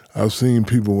I've seen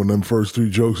people when them first 3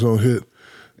 jokes don't hit,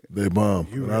 they bomb.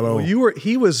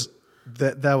 He was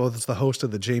that was the host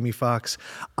of the Jamie Foxx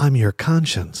I'm Your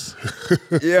Conscience.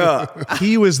 Yeah.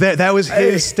 He was that was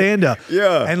his stand-up.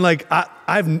 Yeah. And like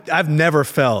I've never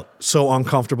felt so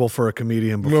uncomfortable for a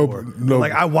comedian before. No.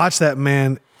 Like I watched that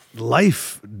man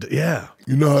life. Yeah.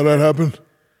 You know how that happened?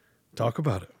 Talk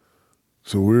about it.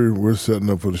 So we're setting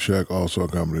up for the Shaq All-Star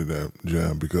Comedy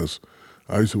Jam because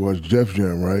I used to watch Jeff's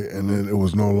Jam, right? And then it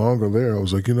was no longer there. I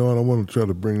was like, you know what? I want to try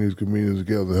to bring these comedians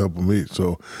together to help them meet.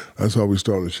 So that's how we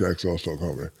started Shaq's All-Star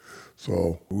Comedy.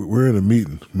 So we're in a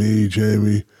meeting. Me,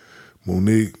 Jamie,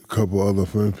 Monique, a couple other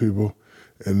friend people.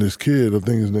 And this kid, I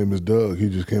think his name is Doug, he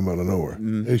just came out of nowhere.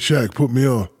 Mm. Hey, Shaq, put me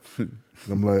on. And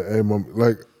I'm like, hey, Mom,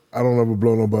 like, I don't ever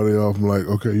blow nobody off. I'm like,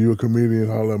 okay, you a comedian,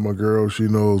 holler at my girl, she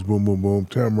knows, boom, boom, boom,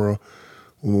 Tamara,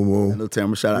 boom, boom, boom. I know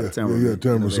Tamara, shout out to Tamara. Yeah,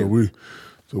 Tamara.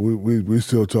 So we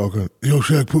still talking. Yo,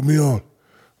 Shaq, put me on.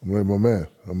 I'm like, my man,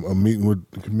 I'm meeting with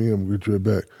the comedian, I'm gonna get you right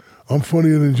back. I'm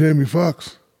funnier than Jamie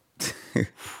Foxx.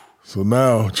 So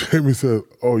now Jamie said,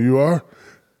 oh, you are?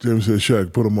 Jamie said,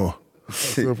 Shaq, put him on. I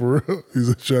said, for real? He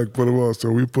said, Shaq, put him on.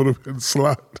 So we put him in the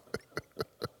slot.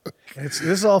 This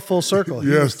is all full circle.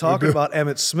 He was talking about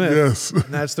Emmitt Smith. Yes. And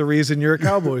that's the reason you're a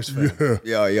Cowboys fan.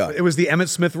 Yeah. It was the Emmitt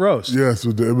Smith roast. Yes,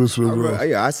 with the Emmitt Smith roast.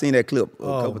 Yeah, I seen that clip a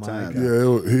couple times.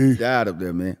 God. Yeah, he died up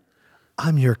there, man.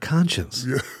 I'm your conscience.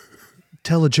 Yeah.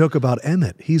 Tell a joke about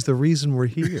Emmitt. He's the reason we're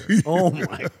here. Oh,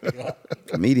 my God.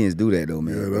 Comedians do that, though,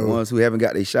 man. Yeah, the ones who haven't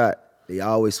got their shot, they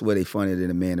always swear they funnier than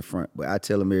the man in front. But I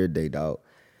tell them every day, dog,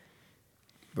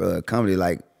 bro, comedy,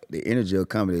 like, the energy of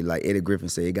comedy, like Eddie Griffin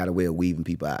said, it got a way of weaving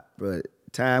people out. Bro,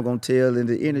 time gonna tell in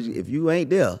the energy. If you ain't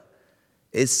there,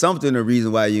 it's something the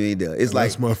reason why you ain't there. It's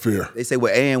like, that's my fear. They say,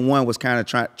 well, A&1 was kind of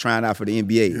trying out for the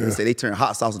NBA. They say they turned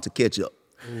hot sauce into ketchup.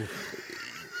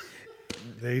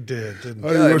 They did, didn't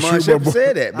they? Yeah, Mon Shepard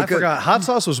said that. I forgot. Hot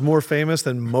sauce was more famous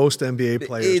than most NBA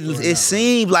players. It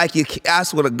seemed like I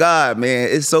swear to God, man,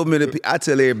 it's so many people. I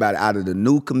tell everybody, out of the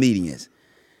new comedians,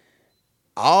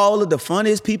 all of the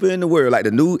funniest people in the world, like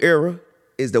the new era,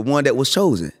 is the one that was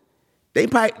chosen. They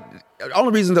probably, the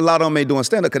only reason a lot of them ain't doing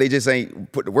stand-up because they just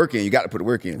ain't put the work in. You got to put the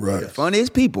work in. Right. The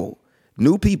funniest people,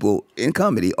 new people in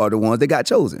comedy, are the ones that got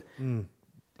chosen.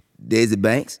 Daisy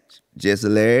Banks, Jesse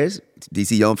Hilarious,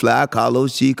 DC Young Fly,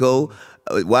 Carlos Chico,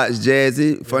 Watch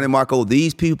Jazzy, Funny Marco.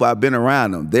 These people, I've been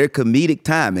around them. Their comedic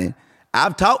timing.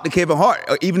 I've talked to Kevin Hart,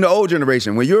 or even the old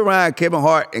generation. When you're around Kevin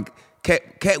Hart, and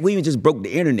Cat Williams just broke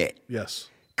the internet. Yes.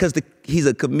 Because he's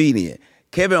a comedian.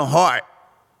 Kevin Hart,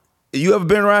 you ever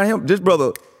been around him? This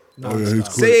brother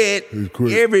said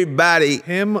everybody.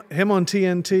 Him on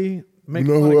TNT. You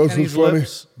know who else is funny?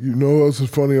 You know who else is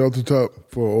funny off the top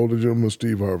for an older gentleman?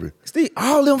 Steve Harvey.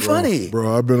 All them funny.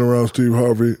 Bro, I've been around Steve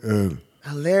Harvey and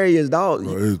hilarious, dog.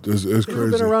 Bro, it's crazy.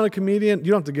 You've been around a comedian,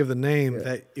 you don't have to give the name,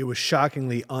 that it was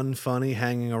shockingly unfunny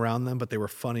hanging around them, but they were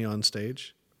funny on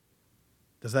stage?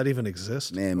 Does that even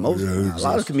exist? Man, a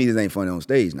lot of comedians ain't funny on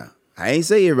stage now. I ain't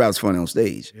say everybody's funny on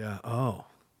stage. Yeah,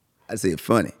 I say it's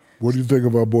funny. What do you think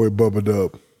about boy Bubba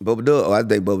Dub? Bubba Dub, I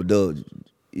think Bubba Dub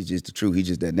is just the truth. He's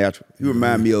just that natural. He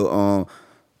remind me of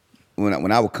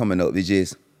when I was coming up, it's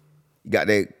just, you got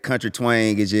that country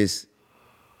twang, it's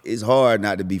hard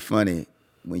not to be funny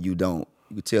when you don't.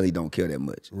 You can tell he don't care that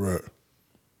much. Right.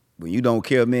 When you don't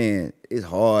care, man, it's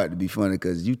hard to be funny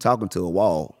because you talking to a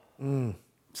wall.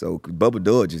 So Bubba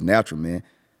Dub just natural, man.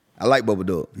 I like Bubba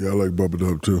Dub. Yeah, I like Bubba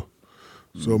Dub too.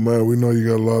 So, man, we know you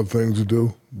got a lot of things to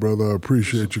do. Brother, I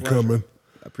appreciate you coming.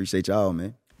 I appreciate y'all,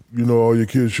 man. You know all your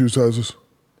kids' shoe sizes?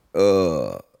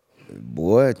 Boy,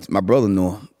 my brother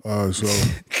know him. All right, so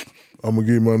I'm gonna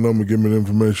give you my number, give me the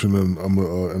information, and I'm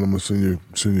gonna send your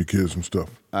kids some stuff.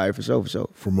 All right, for sure.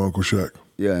 From Uncle Shaq.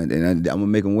 Yeah, and I'm gonna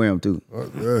make them wear them too.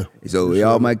 Yeah. So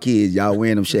all my kids, y'all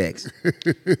wearing them Shaqs.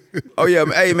 Oh yeah,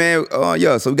 hey man,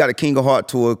 so we got a King of Heart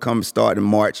tour start in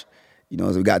March. You know,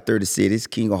 so we got 30 cities,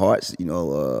 King of Hearts, you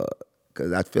know,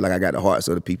 because I feel like I got the hearts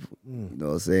of the people. You know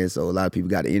what I'm saying? So a lot of people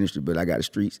got the industry, but I got the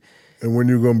streets. And when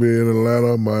you gonna be in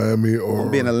Atlanta, Miami, or? I'm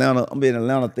being in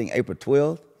Atlanta, I think April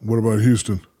 12th. What about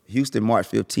Houston? Houston, March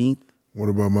 15th. What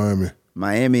about Miami?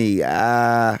 Miami,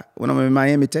 when I'm in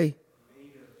Miami,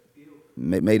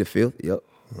 May the 5th, yep.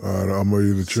 All right, I'm gonna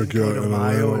either check you out in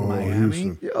Atlanta or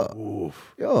Houston. Yeah.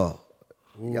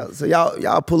 So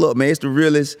y'all pull up, man. It's the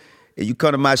realest. And you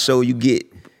come to my show, you get.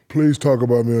 Please talk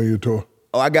about me on your tour.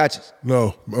 Oh, I got you.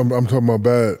 No, I'm talking about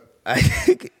bad.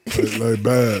 like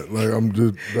bad. Like I'm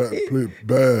just bad. Please,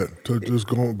 bad. Just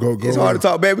go. It's hard to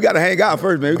talk, man. We gotta hang out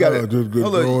first, man. We gotta just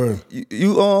go in.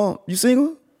 You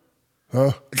single?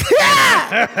 Huh?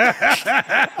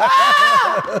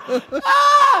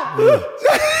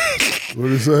 What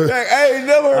did he say? Jack, I ain't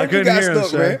never heard you got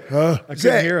stuck, man. Huh? I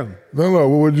couldn't hear him. No.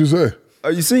 What would you say?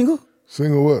 Are you single?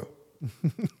 Single what?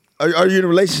 Are you in a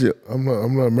relationship? I'm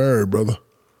not married, brother.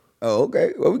 Oh,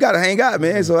 okay. Well, we gotta hang out,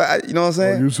 man. So you know what I'm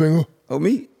saying? You single? Oh,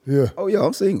 me? Yeah. Oh, yeah.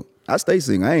 I'm single. I stay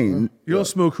single. I ain't. You don't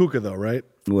smoke hookah though, right?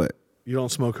 What? You don't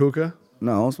smoke hookah?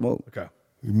 No, I don't smoke. Okay.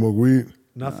 You smoke weed?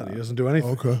 Nothing. He doesn't do anything.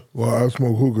 Okay. Well, I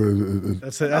smoke hookah.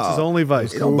 That's his only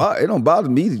vice. It don't bother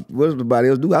me. What does everybody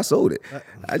else do? I sold it.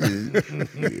 I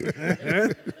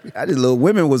just love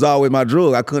women was always my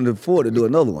drug. I couldn't afford to do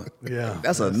another one. Yeah.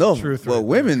 That's enough. Well,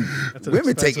 women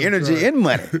take energy drug. and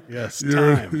money. Yes, You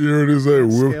time. heard it say,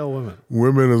 Scale women.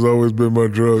 Women has always been my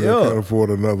drug. Yeah. I can't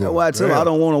afford another That's why I tell her I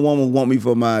don't want a woman want me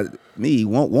for my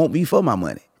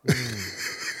money.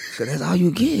 Because that's all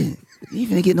you get. You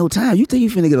finna get no time. You think you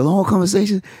finna get a long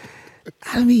conversation?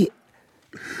 I mean,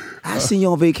 I seen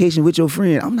you on vacation with your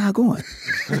friend. I'm not going.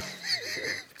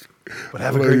 But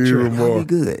have a great trip. I'll be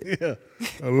good. Yeah.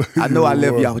 I know I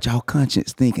left y'all with y'all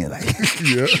conscience thinking like.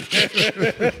 Yeah.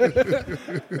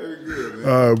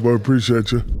 All right, boy,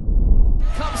 appreciate you.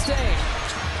 Comes Dame.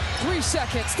 3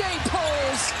 seconds. Dame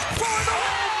pulls for the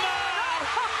win.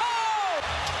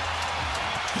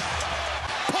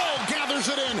 Paul gathers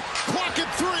it in. Clock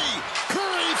at 3.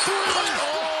 Curry 3.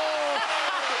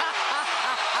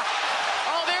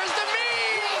 Oh, there's the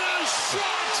meme. What a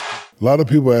shot. A lot of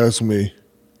people ask me,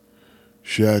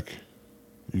 Shaq,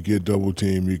 you get double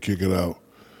team, you kick it out,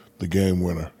 the game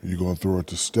winner. You going to throw it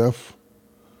to Steph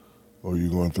or you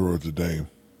going to throw it to Dame?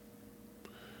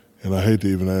 And I hate to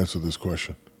even answer this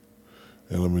question.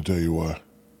 And let me tell you why.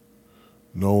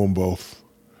 Know them both,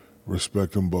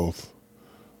 respect them both,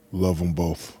 love them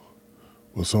both.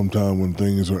 But sometimes when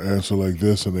things are answered like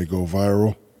this and they go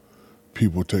viral,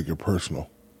 people take it personal.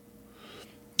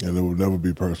 And it will never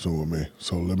be personal with me.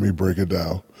 So let me break it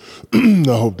down. I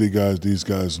hope these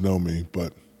guys know me,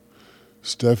 but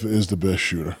Steph is the best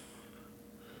shooter.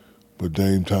 But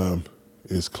Dame Time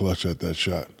is clutch at that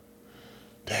shot.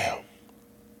 Damn.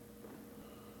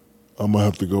 I'm going to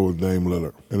have to go with Dame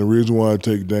Lillard. And the reason why I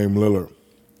take Dame Lillard,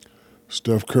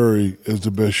 Steph Curry is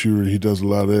the best shooter. He does a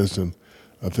lot of this, and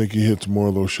I think he hits more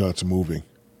of those shots moving.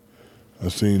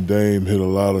 I've seen Dame hit a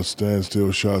lot of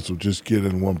standstill shots of just get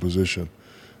in one position.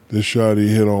 This shot he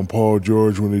hit on Paul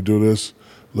George when he do this,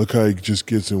 look how he just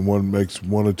gets in one, makes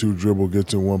 1 or 2 dribble,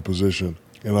 gets in one position.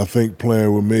 And I think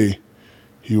playing with me,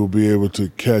 he will be able to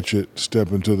catch it,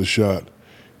 step into the shot,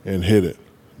 and hit it.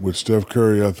 With Steph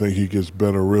Curry, I think he gets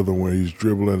better rhythm where he's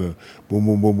dribbling and boom,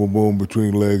 boom, boom, boom, boom,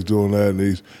 between legs doing that, and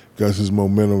he's got his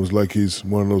momentum. It's like he's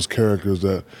one of those characters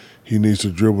that he needs to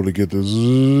dribble to get the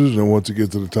zzz, and once he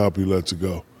gets to the top, he lets it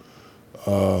go.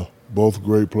 Both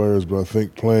great players, but I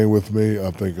think playing with me,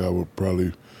 I think I would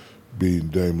probably be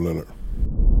Dame Lillard.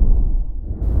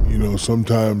 You know,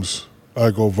 sometimes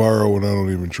I go viral when I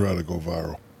don't even try to go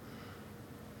viral.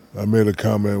 I made a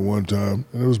comment one time,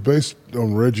 and it was based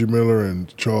on Reggie Miller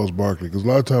and Charles Barkley, because a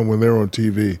lot of times when they're on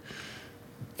TV,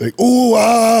 they, ooh,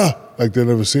 ah, like they've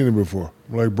never seen it before.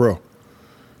 I'm like, bro,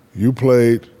 you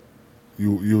played,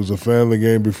 you was a fan of the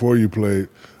game before you played.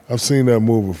 I've seen that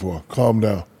move before. Calm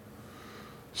down.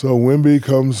 So Wemby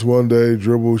comes one day,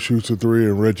 dribbles, shoots a 3,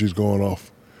 and Reggie's going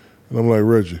off. And I'm like,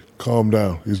 Reggie, calm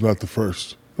down. He's not the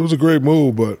first. It was a great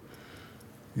move, but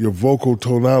your vocal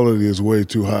tonality is way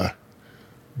too high.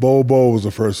 Bol was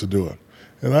the first to do it.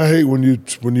 And I hate when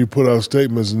you put out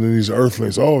statements and then these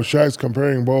earthlings, oh, Shaq's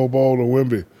comparing Bol to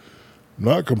Wemby. I'm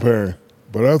not comparing.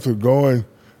 But after going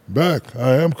back,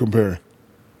 I am comparing.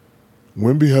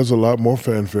 Wemby has a lot more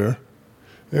fanfare,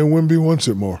 and Wemby wants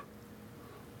it more.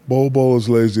 Bol is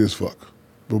lazy as fuck.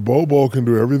 But Bol can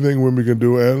do everything Wemby can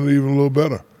do and even a little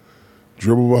better.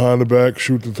 Dribble behind the back,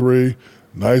 shoot the 3,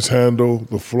 nice handle,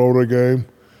 the floater game.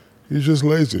 He's just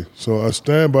lazy. So I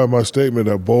stand by my statement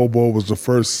that Bol was the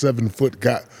first 7-foot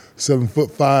guy,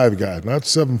 7'5" guy, not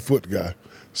 7-foot guy,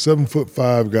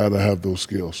 7'5" guy to have those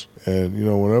skills. And, you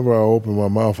know, whenever I open my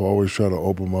mouth, I always try to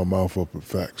open my mouth up with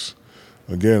facts.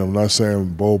 Again, I'm not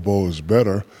saying Bol is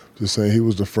better, just saying he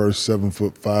was the first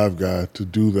 7'5" guy to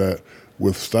do that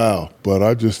with style. But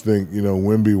I just think, you know,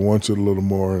 Wemby wants it a little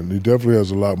more, and he definitely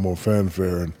has a lot more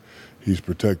fanfare, and he's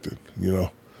protected, you know.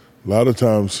 A lot of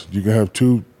times you can have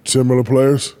 2 similar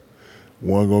players,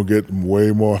 one gonna get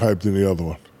way more hype than the other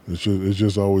one. It's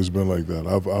just always been like that.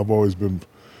 I've always been,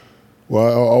 well,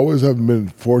 I always haven't been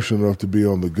fortunate enough to be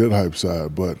on the good hype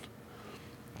side, but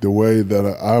the way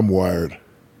that I'm wired,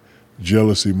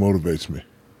 jealousy motivates me.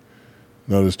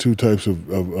 Now there's 2 types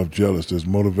of jealous. There's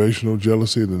motivational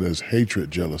jealousy, and then there's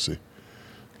hatred jealousy.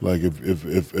 Like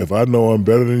if I know I'm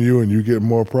better than you and you get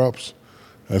more props,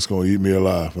 that's gonna eat me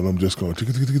alive, and I'm just going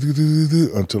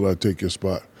until I take your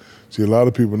spot. See, a lot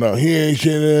of people now, he ain't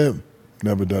shit.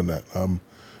 Never done that. I'm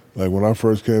like when I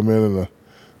first came in and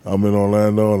I'm in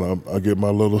Orlando and I get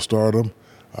my little stardom.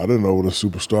 I didn't know what a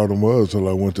superstardom was until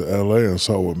I went to LA and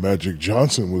saw what Magic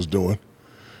Johnson was doing.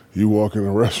 You walk in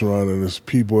a restaurant and there's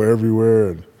people everywhere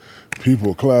and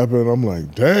people clapping. I'm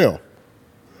like, damn,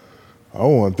 I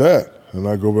want that. And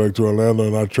I go back to Orlando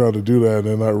and I try to do that, and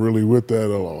they're not really with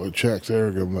that. Oh, Shaq's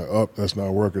arrogant. I'm like, oh, that's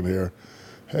not working here.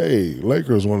 Hey,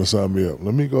 Lakers want to sign me up.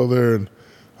 Let me go there, and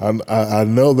I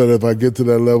know that if I get to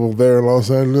that level there in Los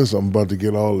Angeles, I'm about to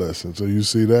get all this. And so you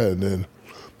see that, and then,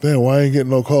 damn, why I ain't getting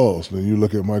no calls? Then you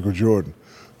look at Michael Jordan.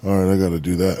 All right, I got to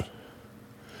do that.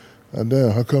 And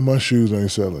damn, how come my shoes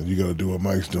ain't selling? You got to do what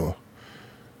Mike's doing.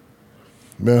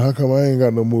 Man, how come I ain't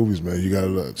got no movies, man? You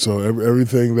got so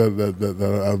everything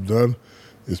that I've done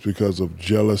is because of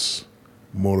jealous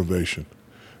motivation,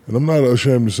 and I'm not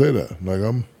ashamed to say that. Like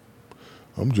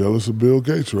I'm jealous of Bill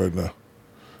Gates right now.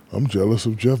 I'm jealous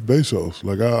of Jeff Bezos.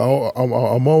 Like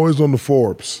I'm always on the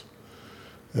Forbes,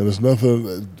 and it's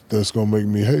nothing that's gonna make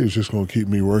me hate. It's just gonna keep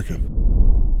me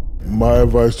working. My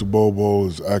advice to Bobo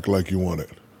is act like you want it.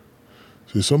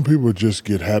 See, some people just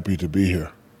get happy to be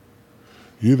here.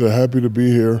 You're either happy to be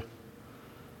here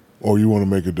or you want to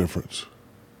make a difference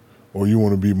or you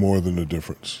want to be more than a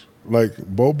difference. Like,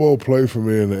 Bobo played for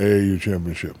me in the AAU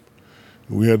championship.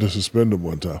 We had to suspend him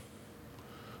one time.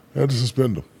 We had to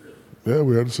suspend him. Yeah,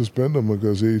 we had to suspend him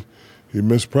because he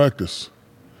missed practice.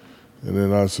 And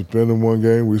then I suspended him one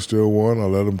game. We still won. I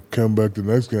let him come back the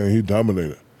next game. He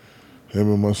dominated.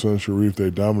 Him and my son Sharif,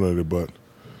 they dominated. But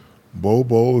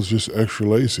Bobo is just extra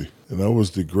lazy. And that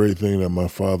was the great thing that my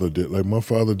father did. Like, my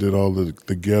father did all the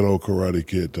ghetto Karate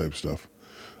Kid type stuff.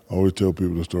 I always tell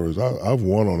people the stories. I've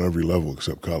won on every level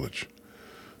except college.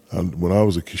 When I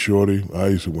was a shorty, I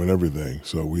used to win everything.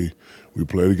 So we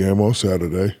played a game on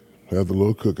Saturday, had the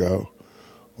little cookout.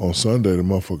 On Sunday, the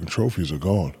motherfucking trophies are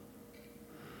gone.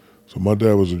 So my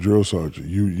dad was a drill sergeant.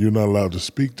 You're not allowed to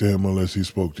speak to him unless he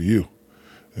spoke to you.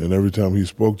 And every time he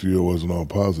spoke to you, it wasn't all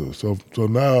positive. So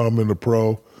now I'm in the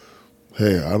pro.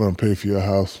 Hey, I done pay for your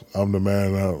house. I'm the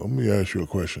man now. Let me ask you a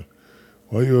question.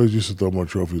 Why you always used to throw my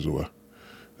trophies away?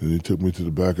 And he took me to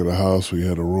the back of the house where he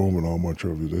had a room and all my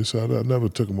trophies. They said, I never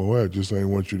took them away. I just ain't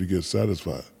want you to get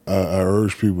satisfied. I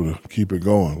urge people to keep it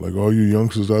going. Like, all you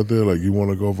youngsters out there, like, you want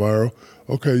to go viral?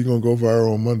 Okay, you're going to go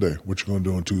viral on Monday. What you going to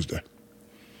do on Tuesday?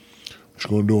 What you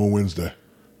going to do on Wednesday?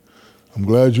 I'm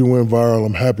glad you went viral.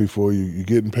 I'm happy for you. You're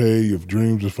getting paid. Your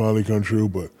dreams have finally come true,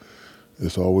 but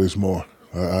it's always more.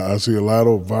 I see a lot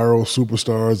of viral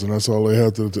superstars, and that's all they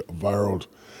have to viral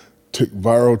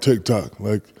TikTok.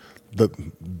 Like,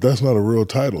 that's not a real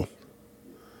title.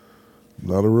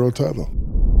 Not a real title.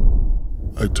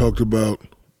 I talked about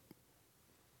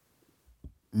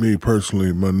me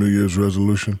personally, my New Year's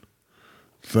resolution,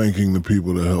 thanking the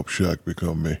people that helped Shaq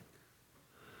become me.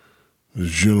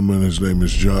 This gentleman, his name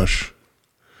is Josh.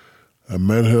 I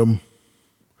met him.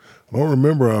 I don't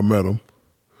remember how I met him,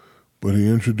 but he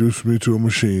introduced me to a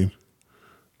machine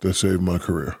that saved my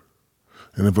career.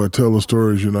 And if I tell the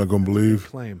stories you're not going to believe.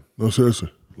 Claim. No,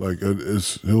 seriously. Like,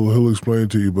 he'll explain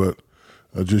to you, but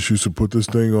I just used to put this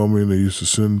thing on me, and they used to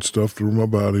send stuff through my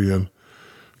body, and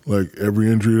like,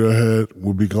 every injury that I had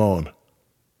would be gone.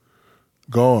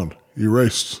 Gone.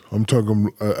 Erased. I'm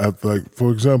talking,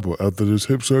 for example, after this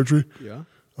hip surgery, yeah,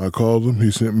 I called him.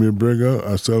 He sent me a bringer.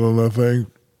 I sat on that thing.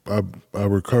 I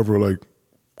recovered like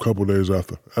a couple days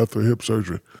after hip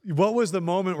surgery. What was the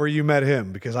moment where you met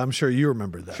him? Because I'm sure you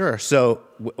remember that. Sure. So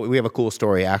we have a cool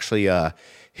story. Actually,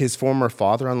 his former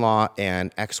father-in-law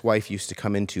and ex-wife used to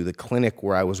come into the clinic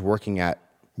where I was working at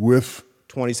with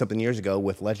 20-something years ago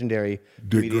with legendary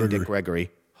comedian Dick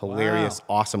Gregory. Hilarious,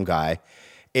 awesome guy.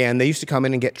 And they used to come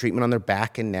in and get treatment on their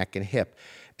back and neck and hip.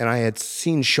 And I had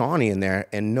seen Shawnee in there,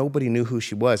 and nobody knew who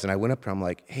she was. And I went up to her, I'm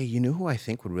like, hey, you know who I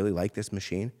think would really like this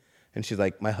machine? And she's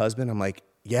like, my husband? I'm like,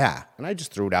 yeah. And I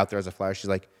just threw it out there as a flyer. She's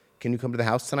like, can you come to the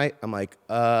house tonight? I'm like,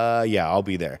 yeah, I'll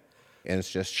be there. And it's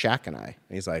just Shaq and I.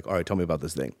 And he's like, all right, tell me about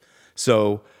this thing.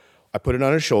 So I put it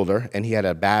on his shoulder, and he had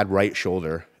a bad right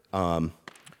shoulder. And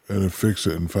it fixed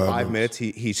it in 5 minutes.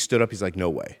 He stood up. He's like, no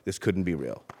way. This couldn't be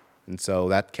real. And so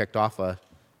that kicked off a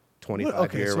 25-year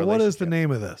relationship. So what is the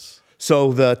name of this?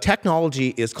 So the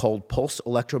technology is called pulse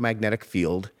electromagnetic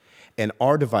field, and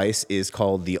our device is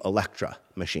called the Electra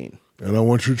machine. And I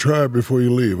want you to try it before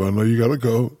you leave. I know you got to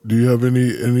go. Do you have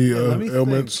any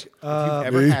ailments? If you've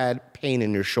ever had pain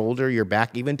in your shoulder, your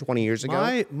back, even 20 years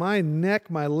ago? My neck,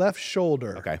 my left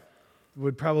shoulder. Okay.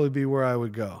 Would probably be where I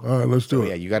would go. All right, let's do it.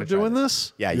 Yeah, you got to try doing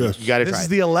this? Yeah, yes. you got to try This is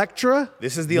the Electra?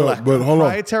 This is the Electra. But hold on.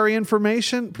 Proprietary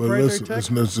information? But listen,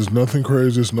 it's nothing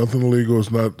crazy. It's nothing illegal. It's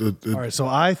not. All right, so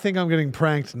I think I'm getting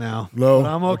pranked now. No.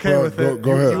 But I'm okay with it.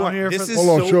 Go ahead. You want to hear This from is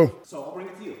hold on, show. So I'll bring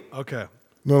it to you. Okay.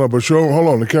 No, but show. Hold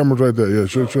on, the camera's right there. Yeah,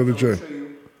 show the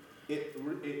chain.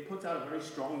 It puts out a very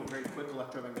strong and very quick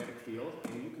electromagnetic field,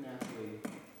 and you can actually.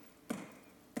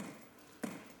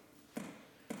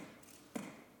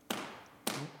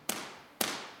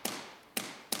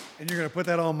 And you're going to put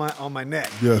that on my neck.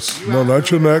 Yes. No, not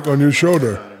your neck, on your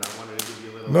shoulder.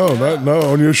 No,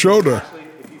 on your shoulder. Actually,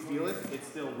 if you feel it, it's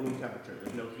still room temperature.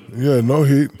 There's no heat. Yeah, no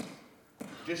heat.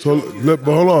 But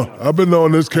hold on. I've been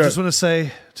knowing this cat. I just want to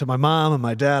say to my mom and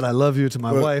my dad, I love you. To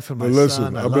my wife and my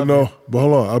son, I love you. But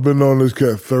hold on. I've been knowing this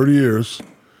cat 30 years,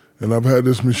 And I've had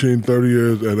this machine 30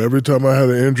 years, and every time I had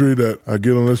an injury, that I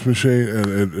get on this machine,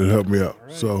 and it helped me out.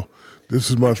 Right. So this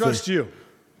is my thing. Trust you.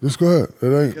 Just go ahead.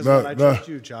 It ain't I trust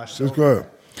you, Josh. Just go ahead.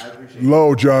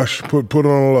 Low, Josh. Put it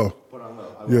on low.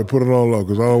 Yeah, put it on low,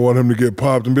 because I don't want him to get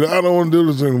popped and be like, I don't want to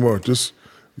do this anymore. Just,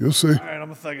 you'll see. All right, I'm going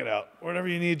to thug it out. Whatever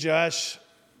you need, Josh,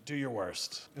 do your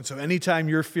worst. And so anytime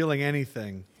you're feeling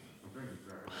anything.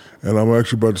 And I'm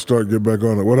actually about to start get back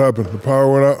on it. What happened? The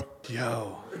power went out?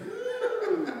 Yo.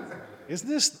 Isn't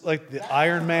this like the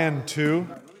Iron Man 2?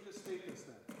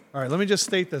 All right, let me just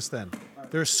state this then.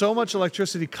 There's so much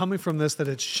electricity coming from this that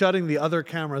it's shutting the other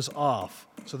cameras off.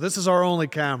 So this is our only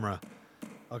camera.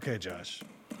 Okay, Josh.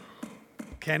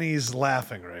 Kenny's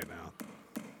laughing right now.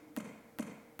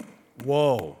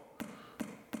 Whoa.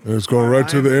 And it's going right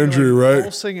to the injury, right?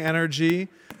 Pulsing energy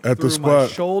at the spot. My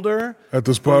shoulder. At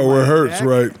the spot where it hurts,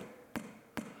 neck.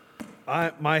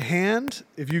 right? My hand,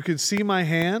 if you could see my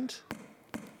hand.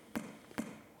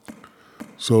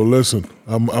 So listen,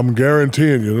 I'm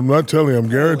guaranteeing you. I'm not telling you. I'm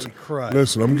guaranteeing.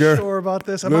 Listen, I'm guaranteeing. Sure about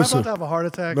this? Am I about to have a heart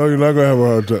attack? No, you're not gonna have a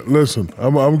heart attack. Listen,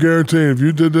 I'm guaranteeing. If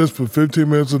you did this for 15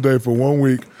 minutes a day for 1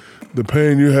 week, the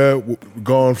pain you had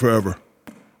gone forever.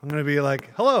 I'm gonna be like,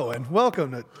 hello and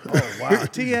welcome to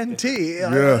TNT.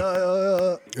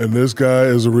 Yeah. And this guy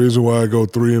is the reason why I go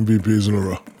 3 MVPs in a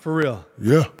row. For real.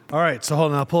 Yeah. All right, so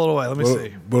hold on. I'll pull it away. Let me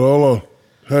see. But hold on.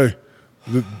 Hey,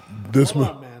 this hold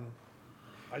on, man.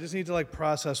 I just need to like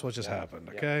process what just happened,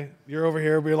 okay? You're over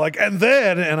here being like, and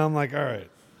then, and I'm like, all right.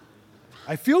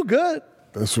 I feel good.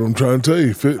 That's what I'm trying to tell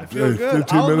you.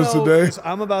 15 minutes a day.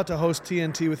 I'm about to host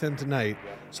TNT with him tonight,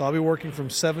 so I'll be working from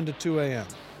 7 to 2 a.m.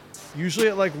 Usually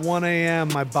at like 1 a.m.,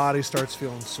 my body starts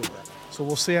feeling sore. So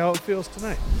we'll see how it feels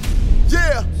tonight.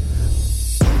 Yeah.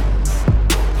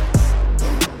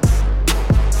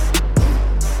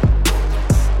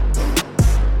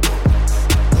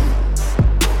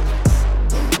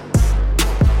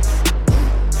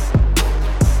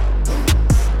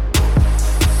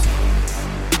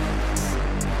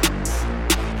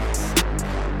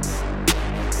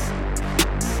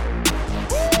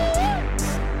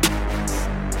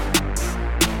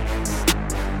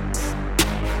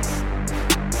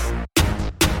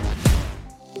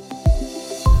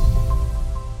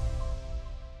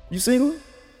 You single?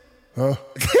 Huh?